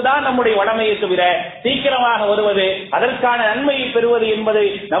வருவதுதான் நம்முடைய வடமையை தவிர சீக்கிரமாக வருவது, அதற்கான நன்மையை பெறுவது என்பது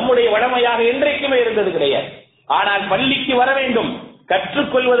நம்முடைய வடமையாக என்றைக்குமே இருந்தது கிடையாது. ஆனால் பள்ளிக்கு வர வேண்டும்,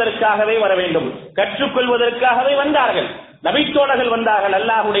 கற்றுக்கொள்வதற்காகவே வர வேண்டும். கற்றுக்கொள்வதற்காகவே வந்தார்கள். நபித்தோழர்கள் வந்தார்கள்.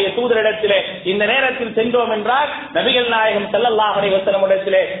 அல்லாஹ்வுடைய தூதரிடத்திலே இந்த நேரத்தில் சென்றோம் என்றால் நபிகள் நாயகம் ஸல்லல்லாஹு அலைஹி வஸல்லம்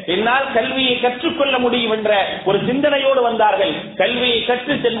இடத்திலே என்னால் கல்வியை கற்றுக்கொள்ள முடியும் என்ற ஒரு சிந்தனையோடு வந்தார்கள். கல்வியை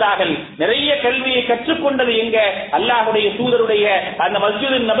கற்று சென்றார்கள். நிறைய கல்வியை கற்றுக்கொண்டது எங்க? அல்லாஹ்வுடைய தூதருடைய அந்த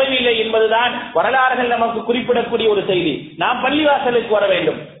மஸ்ஜிது நபவியிலே என்பதுதான் வரலாறுகள் நமக்கு குறிப்பிடக்கூடிய ஒரு செய்தி. நாம் பள்ளிவாசலுக்கு வர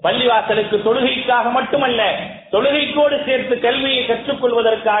வேண்டும். பள்ளிவாசலுக்கு தொழுகைக்காக மட்டுமல்ல, தொழுகைக்கோடு சேர்த்து கல்வியை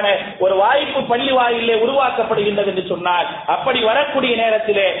கற்றுக்கொள்வதற்கான ஒரு வாய்ப்பு பள்ளி வாயிலே உருவாக்கப்படுகின்றது என்று சொன்னார். அப்படி வரக்கூடிய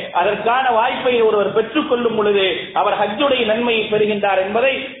நேரத்திலே அதற்கான வாய்ப்பை ஒருவர் பெற்றுக் கொள்ளும் பொழுது அவர் ஹஜ்ஜுடைய நன்மையை பெறுகின்றார்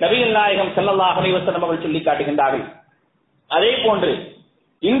என்பதை நபிகள் நாயகம் ஸல்லல்லாஹு அலைஹி வஸல்லம் அவர்கள் சொல்லி காட்டுகின்றார்கள். அதே போன்று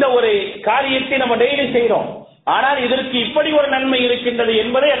இந்த ஒரு காரியத்தை நம்ம டெய்லி செய்கிறோம். ஆனால் இதற்கு இப்படி ஒரு நன்மை இருக்கின்றது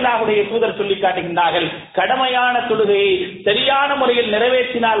என்பதை அல்லாஹ்வுடைய தூதர் சொல்லி காட்டுகின்றார்கள். கடமையான தொழுகையை சரியான முறையில்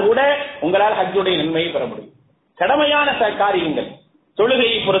நிறைவேற்றினால் கூட உங்களால் ஹஜ்ஜுடைய நன்மையை பெற முடியும். கடமையான காரியங்கள்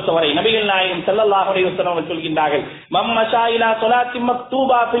தொழுகையை பொறுத்தவரை நபிகள் நாயகம் ஸல்லல்லாஹு அலைஹி வஸல்லம் சொல்கின்றார்கள், மம்மஷா இலா ஸலாத்தி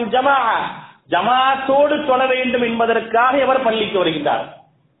மக்தூபா ஃபில் ஜமாஅ, ஜமாஅத்தோடு தொழ வேண்டும் என்பதற்காக எவர் பள்ளிக்கு வருகின்றார்.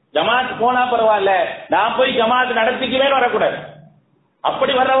 ஜமாஅத் போனா பரவாயில்ல, நான் போய் ஜமாஅத் நடத்திக்கவே வரக்கூடாது,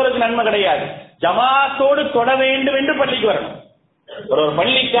 அப்படி வர்றவருக்கு நன்மை கிடையாது. ஜமாஅத்தோடு தொழ வேண்டும் என்று பள்ளிக்கு வரணும். ஒரு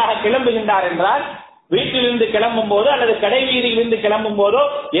பள்ளிக்காக கிளம்புகின்றார் என்றால் வீட்டிலிருந்து கிளம்பும் போதோ அல்லது கடை வீதியிலிருந்து கிளம்பும் போதோ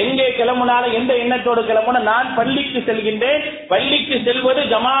எங்கே கிளம்பினாலும் எந்த எண்ணத்தோடு கிளம்புனா நான் பள்ளிக்கு செல்கின்றேன், பள்ளிக்கு செல்வது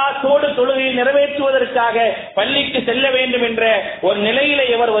ஜமாஅத்தோடு தொழுகையை நிறைவேற்றுவதற்காக பள்ளிக்கு செல்ல வேண்டும் என்ற ஒரு நிலையில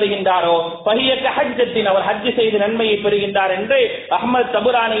எவர் வருகின்றாரோ ஃபஹிய கஹஜ்ஜத்தின், அவர் ஹஜ் செய்து நன்மையை பெறுகின்றார் என்று அஹ்மத்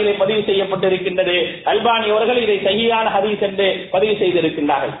தபுரானியிலே பதிவு செய்யப்பட்டிருக்கின்றது. அல்பானி அவர்கள் இதை சஹீஹான ஹதீஸ் என்று பதிவு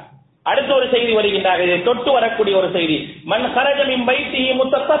செய்திருக்கின்றார்கள். அடுத்த ஒரு செய்தி வருகின்றார்கள், இதை தொட்டு வரக்கூடிய ஒரு செய்தி, மன் ஹரஜ மின் பைத்திஹி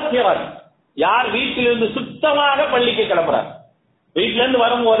முத்தத்தஹிரன், யார் வீட்டிலிருந்து சுத்தமாக பள்ளிக்கு கிளம்புறார், வீட்டிலிருந்து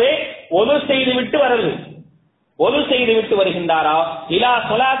வரும்போதே ஒது செய்து விட்டு வருது, ஒது செய்து விட்டு வருகின்றாரா, இலா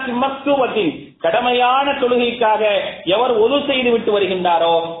ஸலாத்தி மக்தூபத்தின், கடமையான தொழுகைக்காக எவர் ஒது செய்து விட்டு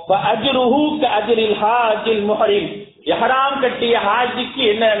வருகின்றாரோ ஃபஅஜ்ருஹு கஅஜ்ரில் ஹாஜில் முஹரிம், இஹ்ராம் கட்டிய ஹாஜிக்கு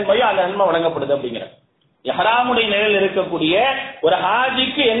என்ன நன்மையோ அந்த நன்மை வழங்கப்படுது அப்படிங்கிறார். இஹ்ராமுடைய நிலையில் இருக்கக்கூடிய ஒரு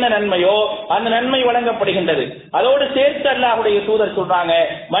ஹாஜிக்கு என்ன நன்மையோ அந்த நன்மை வழங்கப்படுகின்றது. அதோடு சேர்த்து அல்லாஹ்வுடைய தூதர் சொல்றாங்க,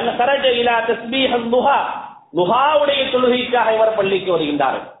 மன் ஹரஜ இலா தஸ்பீஹ் துஹா, துஹாவுடைய தொழுகைக்காக இவர் பள்ளிக்கு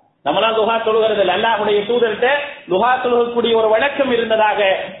வருகின்றார். நம்மளாம் துஹா தொழுகிறது இல்லை, அல்லாஹ்வுடைய தூதர்கிட்ட துஹா தொழுகக்கூடிய ஒரு வழக்கம் இருந்ததாக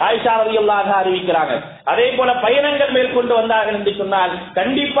ஆயிஷா ரலியல்லாஹு அன்ஹா அறிவிக்கிறாங்க. அதே போல பயணங்கள் மேற்கொண்டு வந்தார்கள் என்று சொன்னால்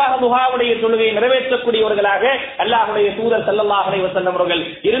கண்டிப்பாக துஹாவுடைய தொழுகையை நிறைவேற்றக்கூடியவர்களாக அல்லாஹ்வுடைய தூதர் ஸல்லல்லாஹு அலைஹி வஸல்லம் அவர்கள்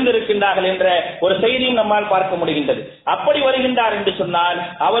இருந்திருக்கின்றார்கள் என்ற ஒரு செய்தியும் நம்மால் பார்க்க முடிகின்றது. அப்படி வருகின்றார் என்று சொன்னால்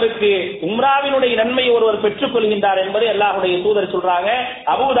அவருக்கு உம்ராவினுடைய நன்மையை ஒருவர் பெற்றுக் கொள்கின்றார் என்பதை அல்லாஹ்வுடைய தூதர் சொல்றாங்க.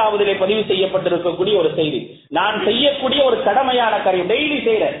 அபூதாவுதிலே பதிவு செய்யப்பட்டிருக்கக்கூடிய ஒரு செய்தி. நான் செய்யக்கூடிய ஒரு கடமையான காரியம், டெய்லி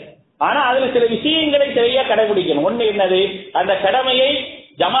செய்யறேன், ஆனா அதுல சில விஷயங்களை சரியா கடைபிடிக்கணும். ஒண்ணு என்னது, அந்த கடமையை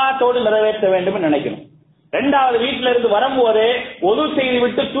ஜமாத்தோடு நிறைவேற்ற வேண்டும் என்று நினைக்கணும். இரண்டாவது, வீட்டில இருந்து வரும்போது ஒது செய்து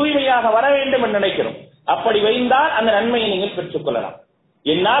விட்டு தூய்மையாக வர வேண்டும் என்று நினைக்கணும். அப்படி வைந்தால் அந்த நன்மையை நீங்கள் பெற்றுக் கொள்ளலாம்.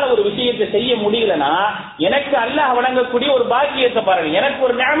 என்னால ஒரு விஷயத்தை செய்ய முடியலன்னா எனக்கு அல்லாஹ் வழங்கக்கூடிய ஒரு பாக்கியத்தை பாருங்க. எனக்கு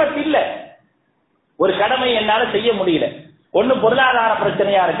ஒரு நிஅமத் இல்ல, ஒரு கடமை என்னால செய்ய முடியல, ஒன்னு பொருளாதார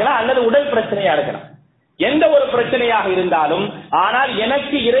பிரச்சனையா இருக்கலாம், அல்லது உடல் பிரச்சனையா இருக்கலாம். எந்த ஒரு பிரச்சனையாக இருந்தாலும், ஆனால்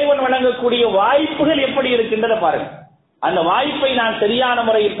எனக்கு இறைவன் வழங்கக்கூடிய வாய்ப்புகள் எப்படி இருக்கின்றத பாருங்க. அந்த வாய்ப்பை நான் சரியான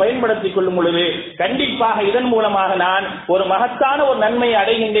முறையில் பயன்படுத்திக் கொள்ளும் பொழுது கண்டிப்பாக இதன் மூலமாக நான் ஒரு மகத்தான ஒரு நன்மையை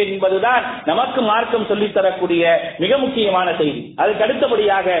அடைகின்றேன் என்பதுதான் நமக்கு மார்க்கம் சொல்லித்தரக்கூடிய மிக முக்கியமான செய்தி. அதுக்கு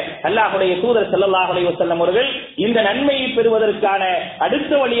அடுத்தபடியாக அல்லாஹ்வுடைய தூதர் ஸல்லல்லாஹு அலைஹி வஸல்லம் அவர்கள் இந்த நன்மையை பெறுவதற்கான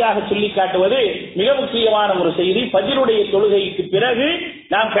அடுத்த வழியாக சொல்லி காட்டுவது மிக முக்கியமான ஒரு செய்தி. ஃபஜ்ருடைய தொழுகைக்கு பிறகு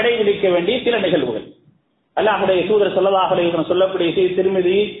நாம் கடைபிடிக்க வேண்டிய சில நிகழ்வுகள். அல்லாஹ்வுடைய தூதர் ஸல்லல்லாஹு அலைஹி வஸல்லம் சொல்லக்கூடிய செய்தி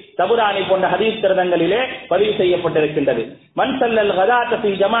திர்மிதி, தபுரானி போன்ற ஹதீஸ் கிரந்தங்களிலே பதிவு செய்யப்பட்டிருக்கின்றது. மன் ஸல்லல் கதாத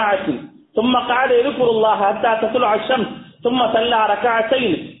ஃபீ ஜமாஅத்தின் ثم قعد يذكر الله حتى تطلع الشمس ثم صلى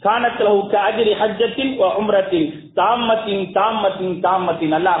ركعتين كانت له كأجر حجة وعمرة تامة تامة تامة.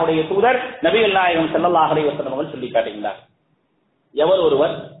 அல்லாஹ்வுடைய தூதர் நபிகள் நாயகம் ஸல்லல்லாஹு அலைஹி வஸல்லம் அவர்கள் சொல்லி காட்டுகின்றார், எவர்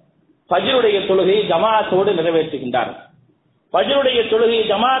ஒருவர் ஃபஜ்ருடைய தொழுகையை ஜமாஅத்தோடு நிறைவேற்றுகின்றார், ஃபஜ்ருடைய தொழுகையை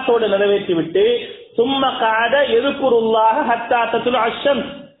ஜமாஅத்தோடு நிறைவேற்றிவிட்டு சும்ம காத எதுக்குருல்லாஹ ஹத்தா தத்லுஅ அஷம்ஸ்,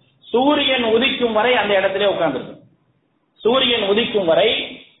 சூரியன் உதிக்கும் வரை அந்த இடத்திலே உட்கார்ந்து, சூரியன் உதிக்கும் வரை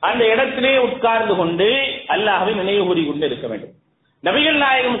அந்த இடத்திலே உட்கார்ந்து கொண்டு அல்லாஹ்வை நினைவு கூறி கொண்டு இருக்க வேண்டும். நபிகள்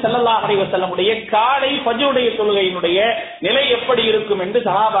நாயகம் ஸல்லல்லாஹு அலைஹி வஸல்லம் உடைய காலை ஃபஜ்ருடைய தொழுகையினுடைய நிலை எப்படி இருக்கும் என்று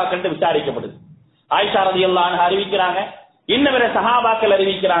சஹாபாக்கள் விசாரிக்கப்படுது. ஆயிஷா ரலியல்லாஹு அன்ஹா அறிவிக்கிறாங்க, இன்னவர சஹாபாக்கள்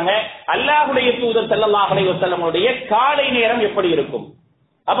அறிவிக்கிறாங்க, அல்லாஹ்வுடைய தூதர் ஸல்லல்லாஹு அலைஹி வஸல்லம் உடைய காலை நேரம் எப்படி இருக்கும்.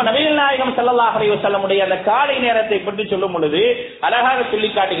 அப்ப நபிகள் நாயகம் ஸல்லல்லாஹு அலைஹி வஸல்லம் உடைய அந்த காலை நேரத்தை பற்றி சொல்லும் பொழுது அழகாக சொல்லி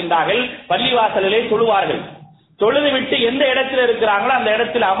காட்டுகின்றார்கள். பள்ளிவாசலிலே தொழுவார்கள், தொழுது விட்டு எந்த இடத்துல இருக்கிறாங்களோ அந்த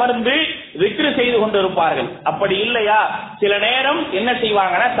இடத்தில் அமர்ந்து விக்ரு செய்து கொண்டு இருப்பார்கள். அப்படி இல்லையா சில நேரம் என்ன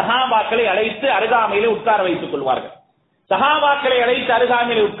செய்வாங்கன்னா சஹாபாக்களை அழைத்து அருகாமையிலே உட்கார வைத்துக் கொள்வார்கள். சஹாபாக்களை அழைத்து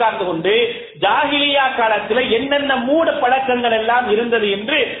அருகாமையிலே உட்கார்ந்து கொண்டு ஜாஹிலியா காலத்தில் என்னென்ன மூட பழக்கங்கள் எல்லாம் இருந்தது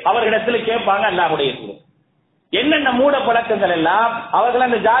என்று அவர்களிடத்தில் கேட்பாங்க. அல்லாஹ்வுடைய தூதர் என்னென்ன மூட பழக்கங்கள் எல்லாம் அவர்கள்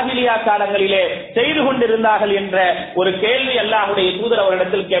அந்த ஜாஹிலியா காலங்களிலே செய்து கொண்டிருந்தார்கள் என்ற ஒரு கேள்வி அல்லாஹ்வுடைய தூதர்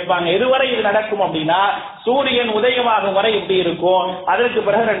அவரிடத்தில் கேட்பாங்க. எதுவரை இது நடக்கும் அப்படின்னா சூரியன் உதயமாகும் வரை எப்படி இருக்கும், அதற்கு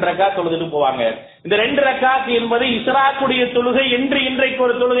பிறகு 2 ரக்காத் தொழுதுட்டு போவாங்க. இந்த 2 ரக்காத் என்பது இஸ்ராக்குடைய தொழுகை என்று இன்றைக்கு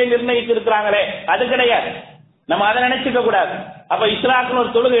ஒரு தொழுகை நிர்ணயித்திருக்கிறாங்களே, அது கிடையாது. நம்ம அதை நினைச்சுக்க கூடாது. அப்ப இஸ்ராக்குன்னு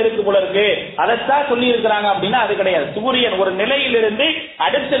ஒரு தொழுகை இருக்கு போல இருக்கு, அதைத்தான் சொல்லி இருக்கிறாங்க அப்படின்னா அது கிடையாது. சூரியன் ஒரு நிலையிலிருந்து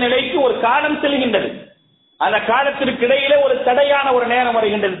அடுத்த நிலைக்கு ஒரு காலம் செல்கின்றது. அந்த காலத்திற்கு இடையிலே ஒரு தடையான ஒரு நேரம்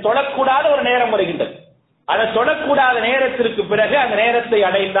வருகின்றது, தொடக்கூடாத ஒரு நேரம் வருகின்றது. அதை தொடக்கூடாத நேரத்திற்கு பிறகு அந்த நேரத்தை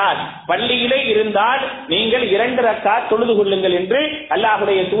அடைந்தால் பள்ளியிலே இருந்தால் நீங்கள் 2 ரக்காத் தொழுது கொள்ளுங்கள் என்று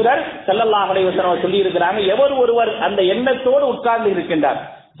அல்லாஹ்வுடைய தூதர் ஸல்லல்லாஹு அலைஹி வஸல்லம் சொல்லி இருக்கிறாங்க. எவர் ஒருவர் அந்த எண்ணத்தோடு உட்கார்ந்து இருக்கின்றார்,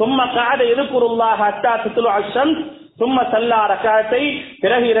 சும்ம காத எதுக்குருல்லாஹ ஹத்தா தத்லுஅ அஷம்ஸ் சும்ம ஸல்லா ரக்காத்தை,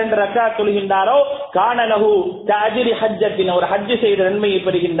 பிறகு 2 ரக்காத் தொழுகின்றாரோ கானலஹு கஅஜ்ரி ஹஜ்ஜத்தின், ஒரு ஹஜ் செய்த நன்மையை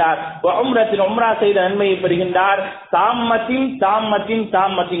பெறுகின்றார், வ உம்ரத்தின் உம்ரா செய்த நன்மையை பெறுகின்றார், தாம்மத்தின் தாம்மத்தின்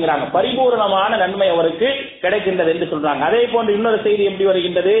தாம்மத்திங்கிறாங்க, பரிபூர்ணமான நன்மை அவருக்கு கிடைக்கின்றது என்று சொல்றாங்க. அதே போன்று இன்னொரு செய்தி எப்படி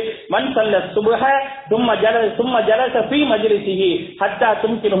வருகின்றது, மன் ஸல்ல சுப்ஹ சும்ம ஜலஸ ஃபீ மஜ்லிஸிஹி ஹத்தா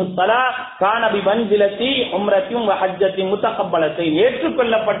தும்கினுஹு ஸலா கான பி மன்சிலத்தி உம்ரத்தின் வ ஹஜ்ஜத்தின் முத்தகப்பலத்தைன்,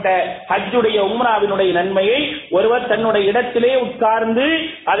 ஏற்றுக்கொள்ளப்பட்ட ஹஜ்ஜுடைய உம்ராவினுடைய நன்மையை ஒருவர் தன்னுடைய இடத்திலே உட்கார்ந்து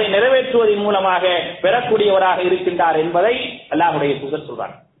அதை நிறைவேற்றுவதன் மூலமாக பெறக்கூடியவராக இருக்கின்றார் என்பதை அல்லாஹ்வுடைய தூதர்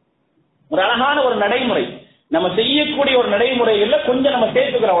சொல்றார். ஒரு அழகான ஒரு நடைமுறை, நம்ம செய்யக்கூடிய ஒரு நடைமுறையில கொஞ்சம் நம்ம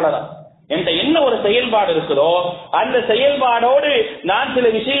சேர்த்துக்கிறோம், அவ்வளவுதான். என்ற என்ன ஒரு செயல்பாடு இருக்கிறோ அந்த செயல்பாடோடு நான் சில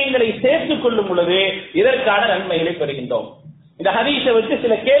விஷயங்களை சேர்த்துக் கொள்ளும் பொழுது இதற்கான நன்மைகளை பெறுகின்றோம். இந்த ஹதீஸை வச்சு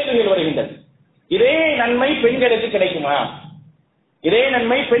சில கேள்விகள் வருகின்றன. இதே நன்மை பெண்களுக்கு கிடைக்குமா, இதே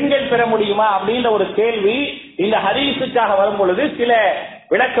நன்மை பெண்கள் பெற முடியுமா அப்படின்ற ஒரு கேள்வி இந்த ஹதீஸுக்காக வரும் பொழுது சில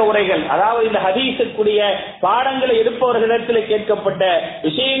விளக்க உரைகள், அதாவது இந்த ஹதீஸுக்குரிய பாடங்களை எடுப்பவர்களிடத்தில் கேட்கப்பட்ட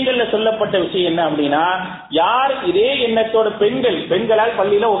விஷயங்கள்ல சொல்லப்பட்ட விஷயம் என்ன அப்படின்னா, யார் இதே எண்ணத்தோட பெண்களால்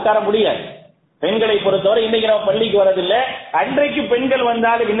பள்ளியில உட்கார முடியாது. பெண்களை பொறுத்தவரை இன்னைக்கு நம்ம பள்ளிக்கு வரதில்லை, அன்றைக்கு பெண்கள்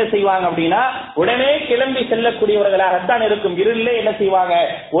வந்தாலும் என்ன செய்வாங்க அப்படின்னா உடனே கிளம்பி செல்லக்கூடியவர்களாகத்தான் இருக்கும். இருளிலே என்ன செய்வாங்க,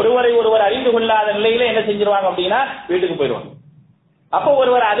 ஒருவரை ஒருவர் அறிந்து கொள்ளாத நிலையில என்ன செஞ்சிருவாங்க அப்படின்னா வீட்டுக்கு போயிடுவாங்க. அப்ப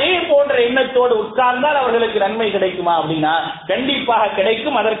ஒருவர் அதே போன்ற எண்ணத்தோடு உட்கார்ந்தால் அவர்களுக்கு நன்மை கிடைக்குமா அப்படின்னா கண்டிப்பாக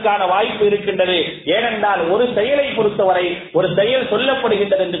கிடைக்கும், அதற்கான வாய்ப்பு இருக்கின்றது. ஏனென்றால் ஒரு செயலை பொறுத்தவரை ஒரு செயல்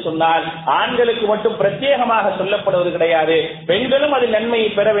சொல்லப்படுகின்றது என்று சொன்னால் ஆண்களுக்கு மட்டும் பிரத்யேகமாக சொல்லப்படுவது கிடையாது, பெண்களும் அதில் நன்மையை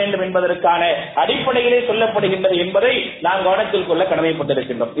பெற வேண்டும் என்பதற்கான அடிப்படையிலே சொல்லப்படுகின்றது என்பதை நாம் கவனத்தில் கொள்ள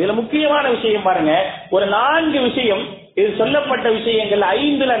கடமைப்பட்டிருக்கின்றோம். இதுல முக்கியமான விஷயம் பாருங்க, ஒரு 4 விஷயம், இது சொல்லப்பட்ட விஷயங்கள்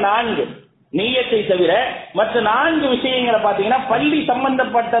 5ல் 4 நீயத்தை தவிர மற்ற 4 விஷயங்களை பாத்தீங்கன்னா பள்ளி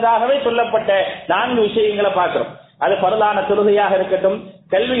சம்பந்தப்பட்டதாகவே சொல்லப்பட்ட 4 விஷயங்களை பார்க்கிறோம். அது பரலான தொழுகையாக இருக்கட்டும்,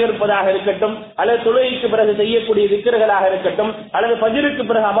 கல்வி கற்பதாக இருக்கட்டும், அல்லது தொழுகைக்கு பிறகு செய்யக்கூடிய திக்ர்களாக இருக்கட்டும், அல்லது ஃபஜ்ருக்கு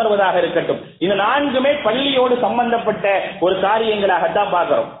பிறகு அமர்வதாக இருக்கட்டும், இந்த 4மே பள்ளியோடு சம்பந்தப்பட்ட ஒரு காரியங்களாகத்தான்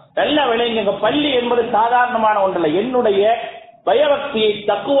பார்க்கிறோம். நல்ல விளைஞங்க, பள்ளி என்பது சாதாரணமான ஒன்றல்ல. என்னுடைய பயபக்தியை,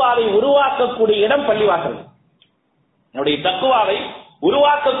 தக்குவாவை உருவாக்கக்கூடிய இடம் பள்ளிவாசல். என்னுடைய தக்குவாவை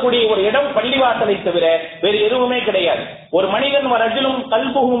உருவாக்கக்கூடிய ஒரு இடம் பள்ளிவாசலை தவிர வேறு எதுவுமே கிடையாது. ஒரு மனிதன் ரஜுலும்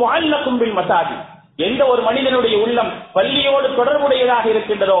கல்புஹு முஅல்லகும் பில் மசாஜித், எந்த ஒரு மனிதனுடைய உள்ளம் பள்ளியோடு தொடர்புடையதாக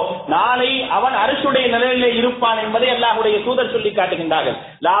இருக்கின்றதோ நாளை அவன் அரசுடைய நிலையிலே இருப்பான் என்பதை அல்லாஹ்வுடைய தூதர் சொல்லி காட்டுகின்றார்கள்.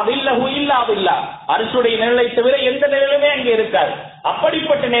 லா வில்லஹு இல்லா பில்லாஹ், அரசுடைய நிழலை தவிர எந்த நிழலுமே அங்கே இருக்காது.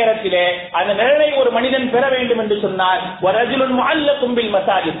 அப்படிப்பட்ட நேரத்திலே அந்த நிழலை ஒரு மனிதன் பெற வேண்டும் என்று சொன்னால் ரஜுலுன் முஅல்லகும் பில்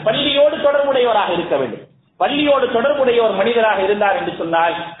மசாஜித், பள்ளியோடு தொடர்புடையவராக இருக்க வேண்டும். பள்ளியோடு தொடர்புடைய ஒரு மனிதராக இருந்தார் என்று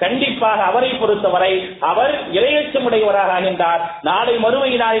சொன்னால் கண்டிப்பாக அவரை பொறுத்தவரை அவர் இறையச்சமுடையவராக ஆகின்றார். நாளை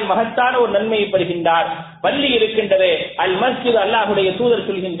மறுமை நாளில் மகத்தான ஒரு நன்மையை பெறுகின்றார். பள்ளி இருக்கின்றதே அல் மஸ்ஜித், அல்லாஹ்வுடைய தூதர்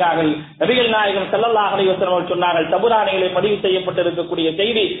சொல்கின்றார்கள், நபிகள் நாயகம் ஸல்லல்லாஹு அலைஹி வஸல்லம் சொன்னார்கள், தபுரானிலே பதிவு செய்யப்பட்டிருக்கக்கூடிய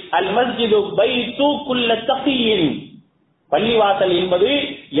செய்தி, அல் மஸ்ஜிது பைத்து குல்ல தகியின், பள்ளிவாசல் என்பது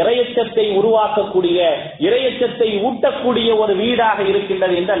இறையச்சத்தை உருவாக்கக்கூடிய, இறையச்சத்தை ஊட்டக்கூடிய ஒரு வீடாக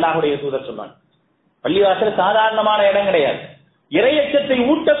இருக்கின்றது என்று அல்லாஹ்வுடைய தூதர் சொன்னார். பள்ளிவாசல் சாதாரணமான இடம் கிடையாது, இறையச்சத்தை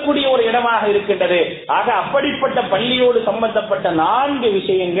ஊட்டக்கூடிய ஒரு இடமாக இருக்கின்றது. ஆக அப்படிப்பட்ட பள்ளியோடு சம்பந்தப்பட்ட 4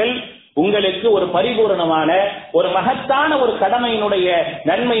 விஷயங்கள் உங்களுக்கு ஒரு பரிபூரணமான ஒரு மகத்தான ஒரு கடமையினுடைய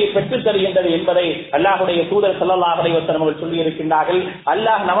நன்மையை பெற்றுத் தருகின்றது என்பதை அல்லாஹ்வுடைய தூதர் ஸல்லல்லாஹு அலைஹி வஸல்லம் அவர்கள் சொல்லி இருக்கின்றார்கள்.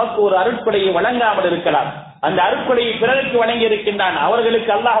 அல்லாஹ் நமக்கு ஒரு அருட்கொடையை வழங்காமல் இருக்கலாம், அந்த அருட்கொடையை பிறருக்கு வழங்கி இருக்கின்றான்,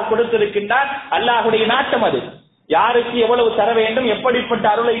 அவர்களுக்கு அல்லாஹ் கொடுத்திருக்கின்றான். அல்லாஹ்வுடைய நாட்டம் அது. யாருக்கு எவ்வளவு தர வேண்டும், எப்படிப்பட்ட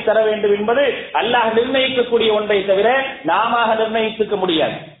அருளை தர வேண்டும் என்பது அல்லாஹ் நிர்ணயிக்கக்கூடிய ஒன்றை தவிர நாம நிர்ணயிக்க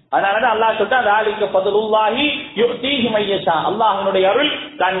முடியாது. அதனாலதான் அல்லாஹ் சொல்றான், ذَلِكَ فَضْلُ اللَّهِ يُؤْتِيهِ مَن يَشَاءُ, அல்லாஹ்வுடைய அருள்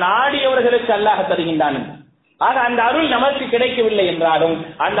தன் நாடியவர்களுக்கு அல்லாஹ் தருகின்றான். ஆக அந்த அருள் நமக்கு கிடைக்கவில்லை என்றாலும்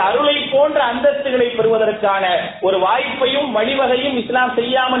அந்த அருளை போன்ற அந்தஸ்துகளை பெறுவதற்கான ஒரு வாய்ப்பையும் வழிவகையும் இஸ்லாம்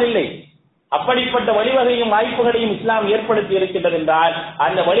செய்யாமல் இல்லை. அப்படிப்பட்ட வழிவகையும் வாய்ப்புகளையும் இஸ்லாம் ஏற்படுத்தி இருக்கின்றது என்றால்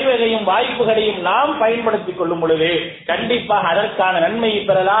அந்த வழிவகையும் வாய்ப்புகளையும் நாம் பயன்படுத்திக் கொள்ளும் பொழுது கண்டிப்பாக அதற்கான நன்மையை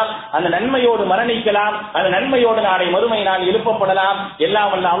பெறலாம், அந்த நன்மையோடு மரணிக்கலாம், அந்த நன்மையோடு நாளை மறுமை நாள் எழுப்பப்படலாம்.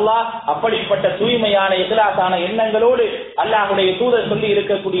 எல்லாம் வல்ல அல்லாஹ் அப்படிப்பட்ட தூய்மையான இஹ்லாஸான எண்ணங்களோடு அல்லாஹ்வுடைய தூதர் சொல்லி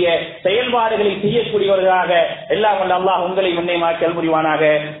இருக்கக்கூடிய செயல்பாடுகளை செய்யக்கூடியவர்களாக எல்லாம் வல்ல அல்லாஹ் உங்களை முன்னேமாக்கி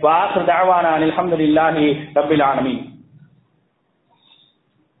அல்புரிவானாக. வஆகிரு தஅவானா அல்ஹம்துலில்லாஹி ரப்பில் ஆலமீன்.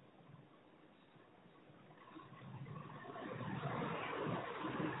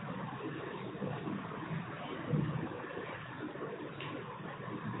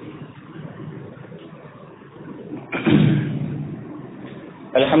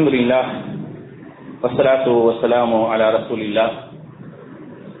 அல்ஹம்துலில்லாஹ் வஸ்ஸலாத்து வஸ்ஸலாமு அலா ரசூலில்லாஹ்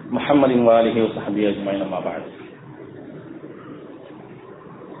முஹம்மதின் வஆலிஹி வஸஹ்பிஹி அஜ்மஈன். அம்மா பஅத்.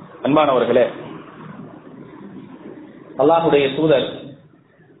 அன்பானவர்களே, அல்லாஹ்வுடைய தூதர்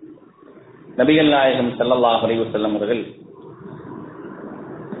நபிகள் நாயகம் ஸல்லல்லாஹு அலைஹி வஸல்லம் அவர்கள்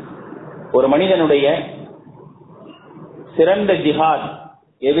ஒரு மனிதனுடைய சிறந்த ஜிஹாத்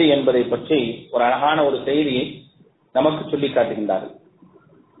எது என்பதை பற்றி ஒரு அழகான ஒரு செய்தியை நமக்கு சொல்லி காட்டுகின்றார்கள்.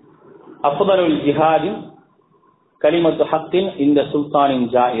 அஃதலுல் ஜிஹாதின் கலிமத்து ஹக்கின் இந்த சுல்தானின்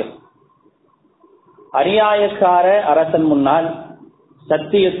ஜாயிர், அநியாயக்கார அரசன் முன்னால்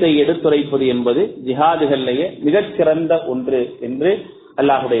சத்தியத்தை எடுத்துரைப்பது என்பது ஜிஹாதுகளிலேயே மிகச் சிறந்த ஒன்று என்று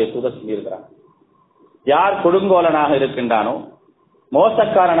அல்லாஹ்வுடைய தூதர் சொல்லியிருக்கிறார். யார் கொடுங்கோலனாக இருக்கின்றானோ,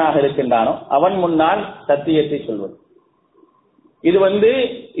 மோசக்காரனாக இருக்கின்றானோ அவன் முன்னால் சத்தியத்தை சொல்வது, இது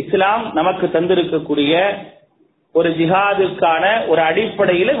இஸ்லாம் நமக்கு தந்திருக்கக்கூடிய ஒரு ஜிஹாதுக்கான ஒரு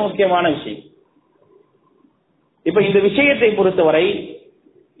அடிப்படையில முக்கியமான விஷயம். இப்ப இந்த விஷயத்தை பொறுத்தவரை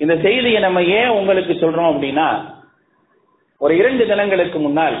இந்த செய்தியை நம்ம ஏன் உங்களுக்கு சொல்றோம் அப்படின்னா, ஒரு 2 தினங்களுக்கு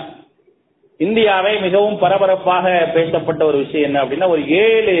முன்னால் இந்தியாவை மிகவும் பரபரப்பாக பேசப்பட்ட ஒரு விஷயம் என்ன அப்படின்னா, ஒரு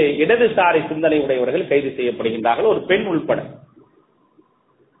 7 இடதுசாரி சிந்தனை உடையவர்கள் கைது செய்யப்படுகின்றார்கள், ஒரு பெண் உள்பட.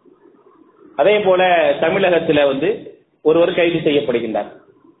 அதே போல தமிழகத்தில் ஒருவர் கைது செய்யப்படுகின்றார்.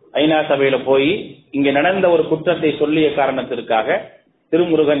 ஐநா சபையில போய் இங்க நடந்த ஒரு குற்றத்தை சொல்லிய காரணத்திற்காக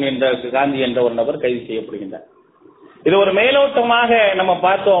திருமுருகன் என்ற காந்தி என்ற ஒரு நபர் கைது செய்யப்படுகின்றார். இது ஒரு மேலோட்டமாக நம்ம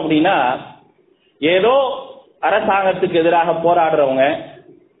பார்த்தோம் அப்படின்னா, ஏதோ அரசாங்கத்துக்கு எதிராக போராடுறவங்க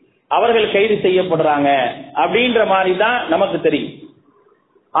அவர்கள் கைது செய்யப்படுறாங்க அப்படின்ற மாதிரி தான் நமக்கு தெரியும்.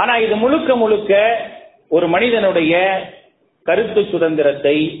 ஆனா இது முழுக்க முழுக்க ஒரு மனிதனுடைய கருத்து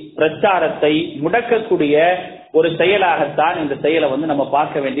சுதந்திரத்தை, பிரச்சாரத்தை முடக்கக்கூடிய ஒரு செயலாகத்தான் இந்த செயலை நம்ம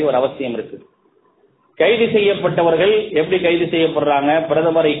பார்க்க வேண்டிய ஒரு அவசியம் இருக்கு. கைது செய்யப்பட்டவர்கள் எப்படி கைது செய்யப்படுறாங்க,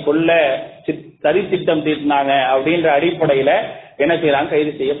 பிரதமரை கொல்ல சதித்திட்டம் தீட்டினாங்க அப்படின்ற அடிப்படையில என்ன செய்யறாங்க,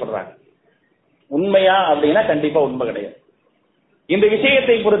 கைது செய்யப்படுறாங்க. உண்மையா அப்படின்னா கண்டிப்பா உண்மை கிடையாது. இந்த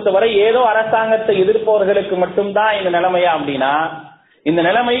விஷயத்தை பொறுத்தவரை ஏதோ அரசாங்கத்தை எதிர்ப்பவர்களுக்கு மட்டும்தான் இந்த நிலைமையா அப்படின்னா, இந்த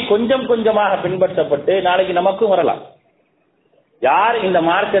நிலைமை கொஞ்சம் கொஞ்சமாக பின்பற்றப்பட்டு நாளைக்கு நமக்கும் வரலாம். யார் இந்த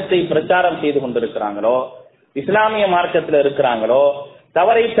மார்க்கத்தை பிரச்சாரம் செய்து கொண்டிருக்கிறாங்களோ, இஸ்லாமிய மார்க்கத்தில் இருக்கிறாங்களோ,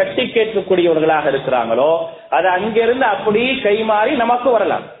 தவறை தட்டி கேட்கக்கூடியவர்களாக இருக்கிறாங்களோ, அது அங்கிருந்து அப்படி கைமாறி நமக்கு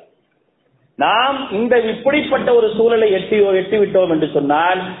வரலாம். நாம் இந்த இப்படிப்பட்ட ஒரு சூழலை எட்டிவிட்டோம் என்று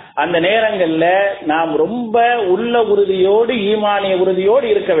சொன்னால், அந்த நேரங்களில் நாம் ரொம்ப உள்ள உறுதியோடு, ஈமானிய உறுதியோடு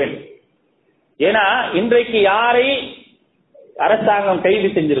இருக்க வேண்டும். ஏன்னா இன்றைக்கு யாரை அரசாங்கம் கைது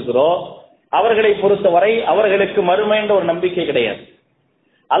செஞ்சிருக்கிறோ அவர்களை பொறுத்தவரை அவர்களுக்கு மறுமைன்ற ஒரு நம்பிக்கை கிடையாது,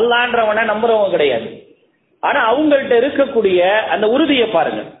 அல்லான்றவனை நம்புறவங்க கிடையாது. ஆனா அவங்கள்ட்ட இருக்கக்கூடிய அந்த உறுதியை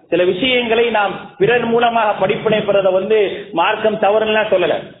பாருங்க. சில விஷயங்களை நாம் பிறர் மூலமாக படிப்பினை பெறத மார்க்கம் தவறுலாம்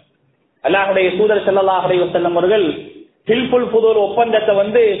சொல்லல. அல்லாஹ்வுடைய தூதர் ஸல்லல்லாஹு அலைஹி வஸல்லம் அவர்கள் ஹில்ஃபுல் ஃபுதூல்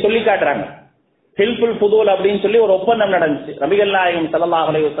ஒப்பந்தத்தை சொல்லி காட்டுறாங்க. ஹில்ஃபுல் ஃபுதூல் அப்படின்னு சொல்லி ஒரு ஒப்பந்தம் நடந்துச்சு. நபிகள் நாயகம்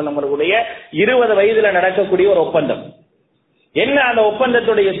ஸல்லல்லாஹு அலைஹி வஸல்லம் அவர்களுடைய 20 வயதுல நடக்கக்கூடிய ஒரு ஒப்பந்தம். என்ன அந்த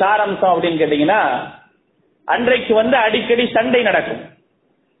ஒப்பந்தத்துடைய சாராம்சம் அப்படின்னு கேட்டீங்கன்னா, அன்றைக்கு அடிக்கடி சண்டை நடக்கும்.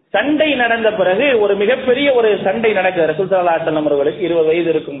 சண்டை நடந்த பிறகு ஒரு மிகப்பெரிய ஒரு சண்டை நடக்குது. ரசூல் ஸல்லல்லாஹு அலைஹி வஸல்லம் அவர்களுக்கு 20 வயது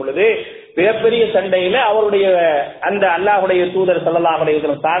இருக்கும் பொழுது மிகப்பெரிய சண்டையில அவருடைய அந்த அல்லாஹ்வுடைய தூதர் ஸல்லல்லாஹு அலைஹி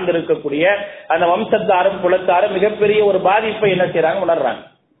வஸல்லம் சார்ந்து இருக்கக்கூடிய அந்த வம்சத்தாரும் குலத்தாரும் மிகப்பெரிய ஒரு பாதிப்பை என்ன செய்யறாங்க, உணர்றாங்க.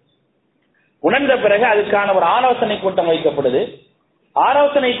 உணர்ந்த பிறகு அதுக்கான ஒரு ஆலோசனை கூட்டம் வைக்கப்படுது.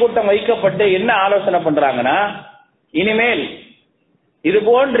 ஆலோசனை கூட்டம் வைக்கப்பட்டு என்ன ஆலோசனை பண்றாங்கன்னா, இனிமேல் இது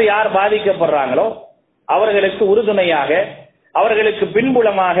போன்று யார் பாதிக்கப்படுறாங்களோ அவர்களுக்கு உறுதுணையாக, அவர்களுக்கு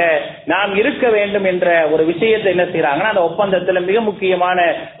பின்புலமாக நாம் இருக்க வேண்டும் என்ற ஒரு விஷயத்தை என்ன செய்யறாங்கன்னா, அந்த ஒப்பந்தத்தில் மிக முக்கியமான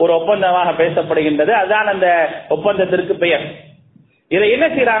ஒரு ஒப்பந்தமாக பேசப்படுகின்றது. அதுதான் அந்த ஒப்பந்தத்திற்கு பெயர். இதை என்ன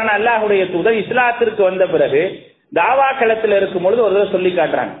செய்யறாங்கன்னா, அல்லாஹ்வுடைய தூதர் இஸ்லாத்திற்கு வந்த பிறகு தாவா களத்தில் இருக்கும் பொழுது ஒரு சொல்லி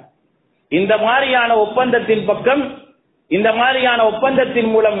காட்டுறாங்க. இந்த மாதிரியான ஒப்பந்தத்தின் பக்கம், இந்த மாதிரியான ஒப்பந்தத்தின்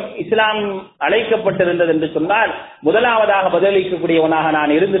மூலம் இஸ்லாம் அழைக்கப்பட்டிருந்தது என்று சொன்னால் முதலாவதாக பதிலளிக்கக்கூடியவனாக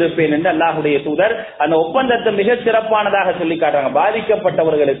நான் இருந்திருப்பேன் என்று அல்லாஹ்வுடைய தூதர் அந்த ஒப்பந்தத்தை மிக சிறப்பானதாக சொல்லி காட்டுறாங்க.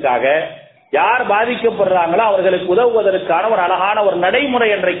 பாதிக்கப்பட்டவர்களுக்காக, யார் பாதிக்கப்படுறாங்களோ அவர்களுக்கு உதவுவதற்கான ஒரு அழகான ஒரு நடைமுறை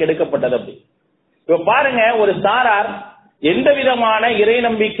அன்றைக்கு எடுக்கப்பட்டது. அப்படி இப்ப பாருங்க, ஒரு சாரார் எந்த விதமான இறை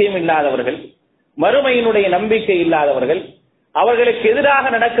நம்பிக்கையும் இல்லாதவர்கள், மறுமையினுடைய நம்பிக்கை இல்லாதவர்கள், அவர்களுக்கு எதிராக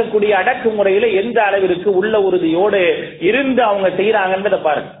நடக்கக்கூடிய அடக்குமுறையில எந்த அளவிற்கு உள்ள உறுதியோடு இருந்து அவங்க செய்யறாங்கன்றத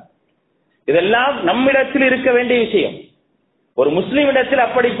பாருங்க. இதெல்லாம் நம்மிடத்தில் இருக்க வேண்டிய விஷயம். ஒரு முஸ்லிமிடத்தில்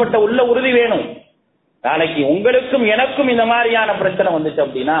அப்படிப்பட்ட உள்ள உறுதி வேணும். நாளைக்கு உங்களுக்கும் எனக்கும் இந்த மாதிரியான பிரச்சனை வந்துச்சு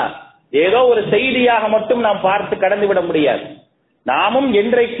அப்படின்னா ஏதோ ஒரு செய்தியாக மட்டும் நாம் பார்த்து கடந்து விட முடியாது. நாமும்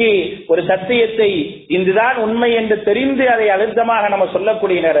என்றைக்கு ஒரு சத்தியத்தை இதுதான் உண்மை என்று தெரிந்து அதை அழுத்தமாக நம்ம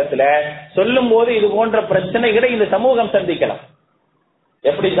சொல்லக்கூடிய நேரத்தில் சொல்லும் போது இது போன்ற பிரச்சனைகளை இந்த சமூகம் சந்திக்கலாம்.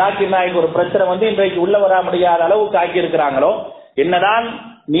 எப்படி ஜாக்கிர் நாயக் ஒரு பிரச்சனை இன்றைக்கு உள்ள வர முடியாத அளவுக்கு ஆக்கி இருக்கிறாங்களோ, என்னதான்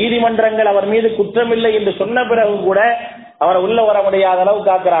நீதிமன்றங்கள் அவர் மீது குற்றமில்லை என்று சொன்ன பிறகு கூட அவரை உள்ள வர முடியாத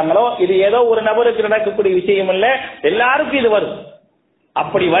அளவுக்கு ஆக்குறாங்களோ, இது ஏதோ ஒரு நபருக்கு நடக்கக்கூடிய விஷயம் இல்ல, எல்லாருக்கும் இது வரும்.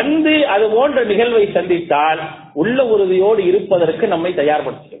 அப்படி அது போன்ற நிகழ்வை சந்தித்தால் உள்ள உறுதியோடு இருப்பதற்கு நம்மை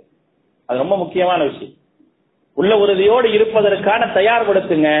தயார்படுத்தும். அது ரொம்ப முக்கியமான விஷயம். உள்ள உறுதியோடு இருப்பதற்கான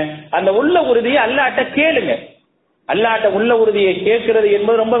தயார்படுத்துங்க. அந்த உள்ள உறுதியை அல்லாஹ்ட்ட கேளுங்க. அல்லாஹ்ட்ட உள்ள உறுதியை கேட்கிறது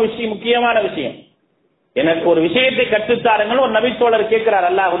என்பது ரொம்ப முக்கியமான விஷயம். எனக்கு ஒரு விஷயத்தை கற்றுத்தாருங்கள் ஒரு நபித்தோழர்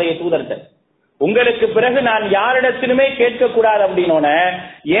கேட்கிறார் அல்லாஹ்வுடைய தூதர்கிட்ட. உங்களுக்கு பிறகு நான் யாரிடத்திலுமே கேட்க கூடாது அப்படின்னோன,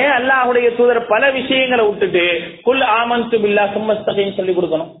 ஏன் அல்லாஹ்வுடைய தூதர் பல விஷயங்களை விட்டுட்டு குல் ஆமன்து பில்லாஹ் சும்ம இஸ்தகீம் சொல்லி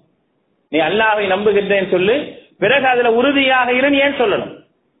கொடுக்கணும்? நீ அல்லாஹ்வை நம்புகின்றேன்னு சொல்லு, பிறகு அதுல உறுதியாக இருன்னு ஏன் சொல்லணும்?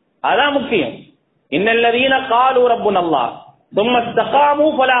 அதான் முக்கியம். இன்னல்லதீன காலு ரப்புனல்லாஹ் சும்ம இஸ்தகாமு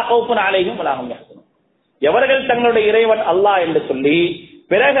ஃபலா கௌஃபுன் அலைஹிம் வலா ஹும் யஹ்சனூன். எவர்கள் தங்களுடைய இறைவன் அல்லாஹ் என்று சொல்லி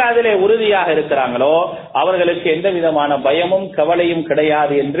பிறகு அதிலே உறுதியாக இருக்கிறாங்களோ அவர்களுக்கு எந்த விதமான பயமும் கவலையும்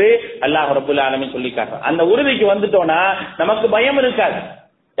கிடையாது என்று அல்லாஹ் ரப்புல் ஆலமீன் சொல்லி காட்டுறான். அந்த உறுதிக்கு வந்துட்டோம்னா நமக்கு பயம் இருக்காது.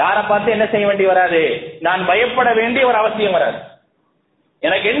 யாரை பார்த்து என்ன செய்ய வேண்டி வராது, நான் பயப்பட வேண்டிய ஒரு அவசியம் வராது.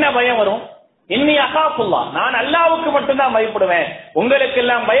 எனக்கு என்ன பயம் வரும்? இன்னி அகாஃபுல்லாஹ், நான் அல்லாஹ்வுக்கு மட்டும்தான் பயப்படுவேன், உங்களுக்கு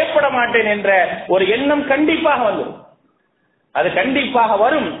எல்லாம் பயப்பட மாட்டேன் என்ற ஒரு எண்ணம் கண்டிப்பாக வந்துடும். அது கண்டிப்பாக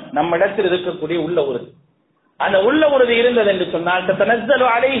வரும் நம்ம இடத்தில் இருக்கக்கூடிய உள்ள உறுதி. அந்த உள்ள உறுதி இருந்தது என்று சொன்னால் தத்தனஸ்ஸலு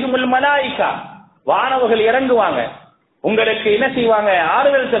அலைஹிமுல் மலாயிகா, வானவர்கள் இறங்குவாங்க, உங்களுக்கு என்ன செய்வாங்க,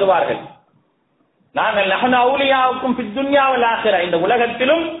 ஆறுதல் தருவார்கள். நாங்கள் நஹ்னு அவுலியாவுக்கும் ஃபித் துன்யா வல் ஆখিরা, இந்த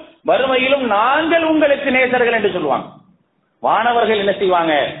உலகத்திலும் மறுமையிலும் நாங்கள் உங்களுக்கு நேசர்கள் என்று சொல்லுவாங்க. வானவர்கள் என்ன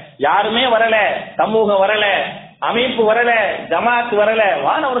செய்வாங்க, யாருமே வரல, சமூகம் வரல, அமைப்பு வரல, ஜமாத் வரல,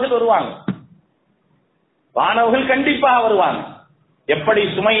 வானவர்கள் வருவாங்க. வானவர்கள் கண்டிப்பாக வருவாங்க. எப்படி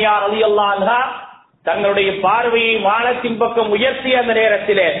சுமையா ரலியல்லாஹு அன்ஹா தங்களுடைய பார்வையை வானத்தின் பக்கம் உயர்த்திய அந்த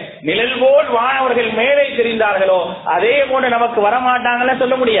நேரத்திலே நிழல் போல் வானவர்கள் மேலே தெரிந்தார்களோ அதே போல நமக்கு வரமாட்டாங்களே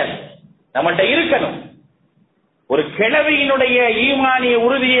சொல்ல முடியாது. நம்மகிட்ட இருக்கணும். ஒரு கிழவியினுடைய ஈமானிய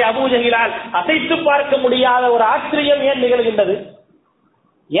உறுதியை அபூஜஹிலால் அசைத்து பார்க்க முடியாத ஒரு ஆச்சரியம் ஏன் நிகழ்கின்றது?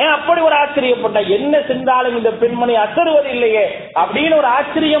 ஏன் அப்படி ஒரு ஆச்சரியப்பட்ட, என்ன சென்றாலும் இந்த பெண்மணி அசருவது இல்லையே அப்படின்னு ஒரு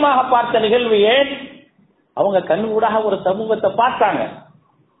ஆச்சரியமாக பார்த்த நிகழ்வு ஏன்? அவங்க கண்கூடாக ஒரு சமூகத்தை பார்த்தாங்க,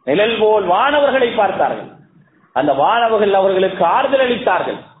 நிழல் போல் வானவர்களை பார்த்தார்கள். அந்த வானவர்கள் அவர்களுக்கு ஆறுதல்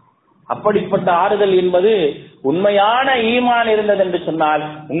அளித்தார்கள். அப்படிப்பட்ட ஆறுதல் என்பது உண்மையான ஈமான் இருந்தது என்று சொன்னால்,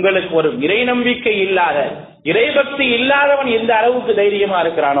 உங்களுக்கு ஒரு இறை நம்பிக்கை இல்லாத, இறைபக்தி இல்லாதவன் எந்த அளவுக்கு தைரியமா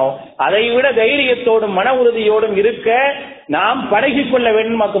இருக்கிறானோ அதை விட தைரியத்தோடும் மன உறுதியோடும் இருக்க நாம் பழகிக் கொள்ள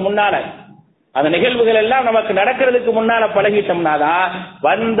வேண்டும். நமக்கு முன்னால அந்த நிகழ்வுகள் எல்லாம் நமக்கு நடக்கிறதுக்கு முன்னால பழகிட்டோம்னாதான்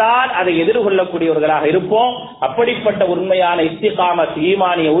வந்தால் அதை எதிர்கொள்ளக்கூடியவர்களாக இருப்போம். அப்படிப்பட்ட உண்மையான இஸ்திகாமத்,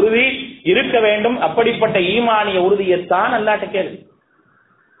 ஈமானிய உறுதி இருக்க வேண்டும். அப்படிப்பட்ட ஈமானிய உறுதியைத்தான் அல்லாஹ்ட்ட கேள்வி.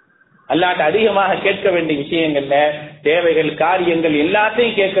 அல்லாஹ்ட்ட அதிகமாக கேட்க வேண்டிய விஷயங்கள்ல தேவைகள், காரியங்கள்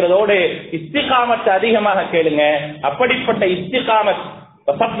எல்லாத்தையும் கேட்கிறதோடு இஸ்திகாமத்தை அதிகமாக கேளுங்க. அப்படிப்பட்ட இஸ்திகாமத்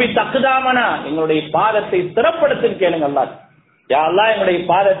தக்குதாமனா, எங்களுடைய பாதத்தை ஸ்திரப்படுத்தி கேளுங்க. அல்லாஹ், யா அல்லாஹ் எங்களுடைய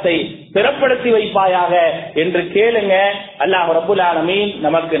பாதத்தை ஸ்திரப்படுத்தி வைப்பாயாக என்று கேளுங்க. அல்லாஹ் ரப்புல் ஆலமீன்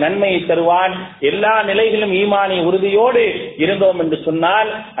நமக்கு நன்மையை தருவான். எல்லா நிலைகளிலும் ஈமானிய உறுதியோடு இருந்தோம் என்று சொன்னால்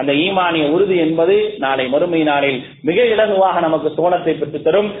அந்த ஈமானிய உறுதி என்பது நாளை மறுமை நாளில் மிக இலகுவாக நமக்கு சோனத்தை பெற்று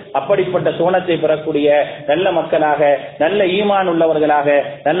தரும். அப்படிப்பட்ட சோனத்தை பெறக்கூடிய நல்ல மக்களாக, நல்ல ஈமான் உள்ளவர்களாக,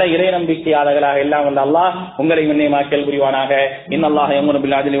 நல்ல இறை நம்பிக்கையாளர்களாக எல்லாம் வல்ல அல்லாஹ் உங்களை நிர்ணயமாக்கல் புரிவானாக. இன்னல்லாஹ் யஅமுரு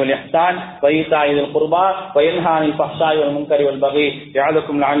பில் அத்லி வல் இஹ்சான் வ ஈதாஇல் குர்பா வ யன்ஹா அனில் ஃபஹ்ஷாஇ வல் முன்கரி வல் பகி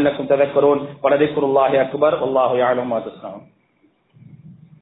யஅதுக்கும் லஅல்லக்கும் தذكرون ولذكر الله أكبر والله يعلم ما تصنعون.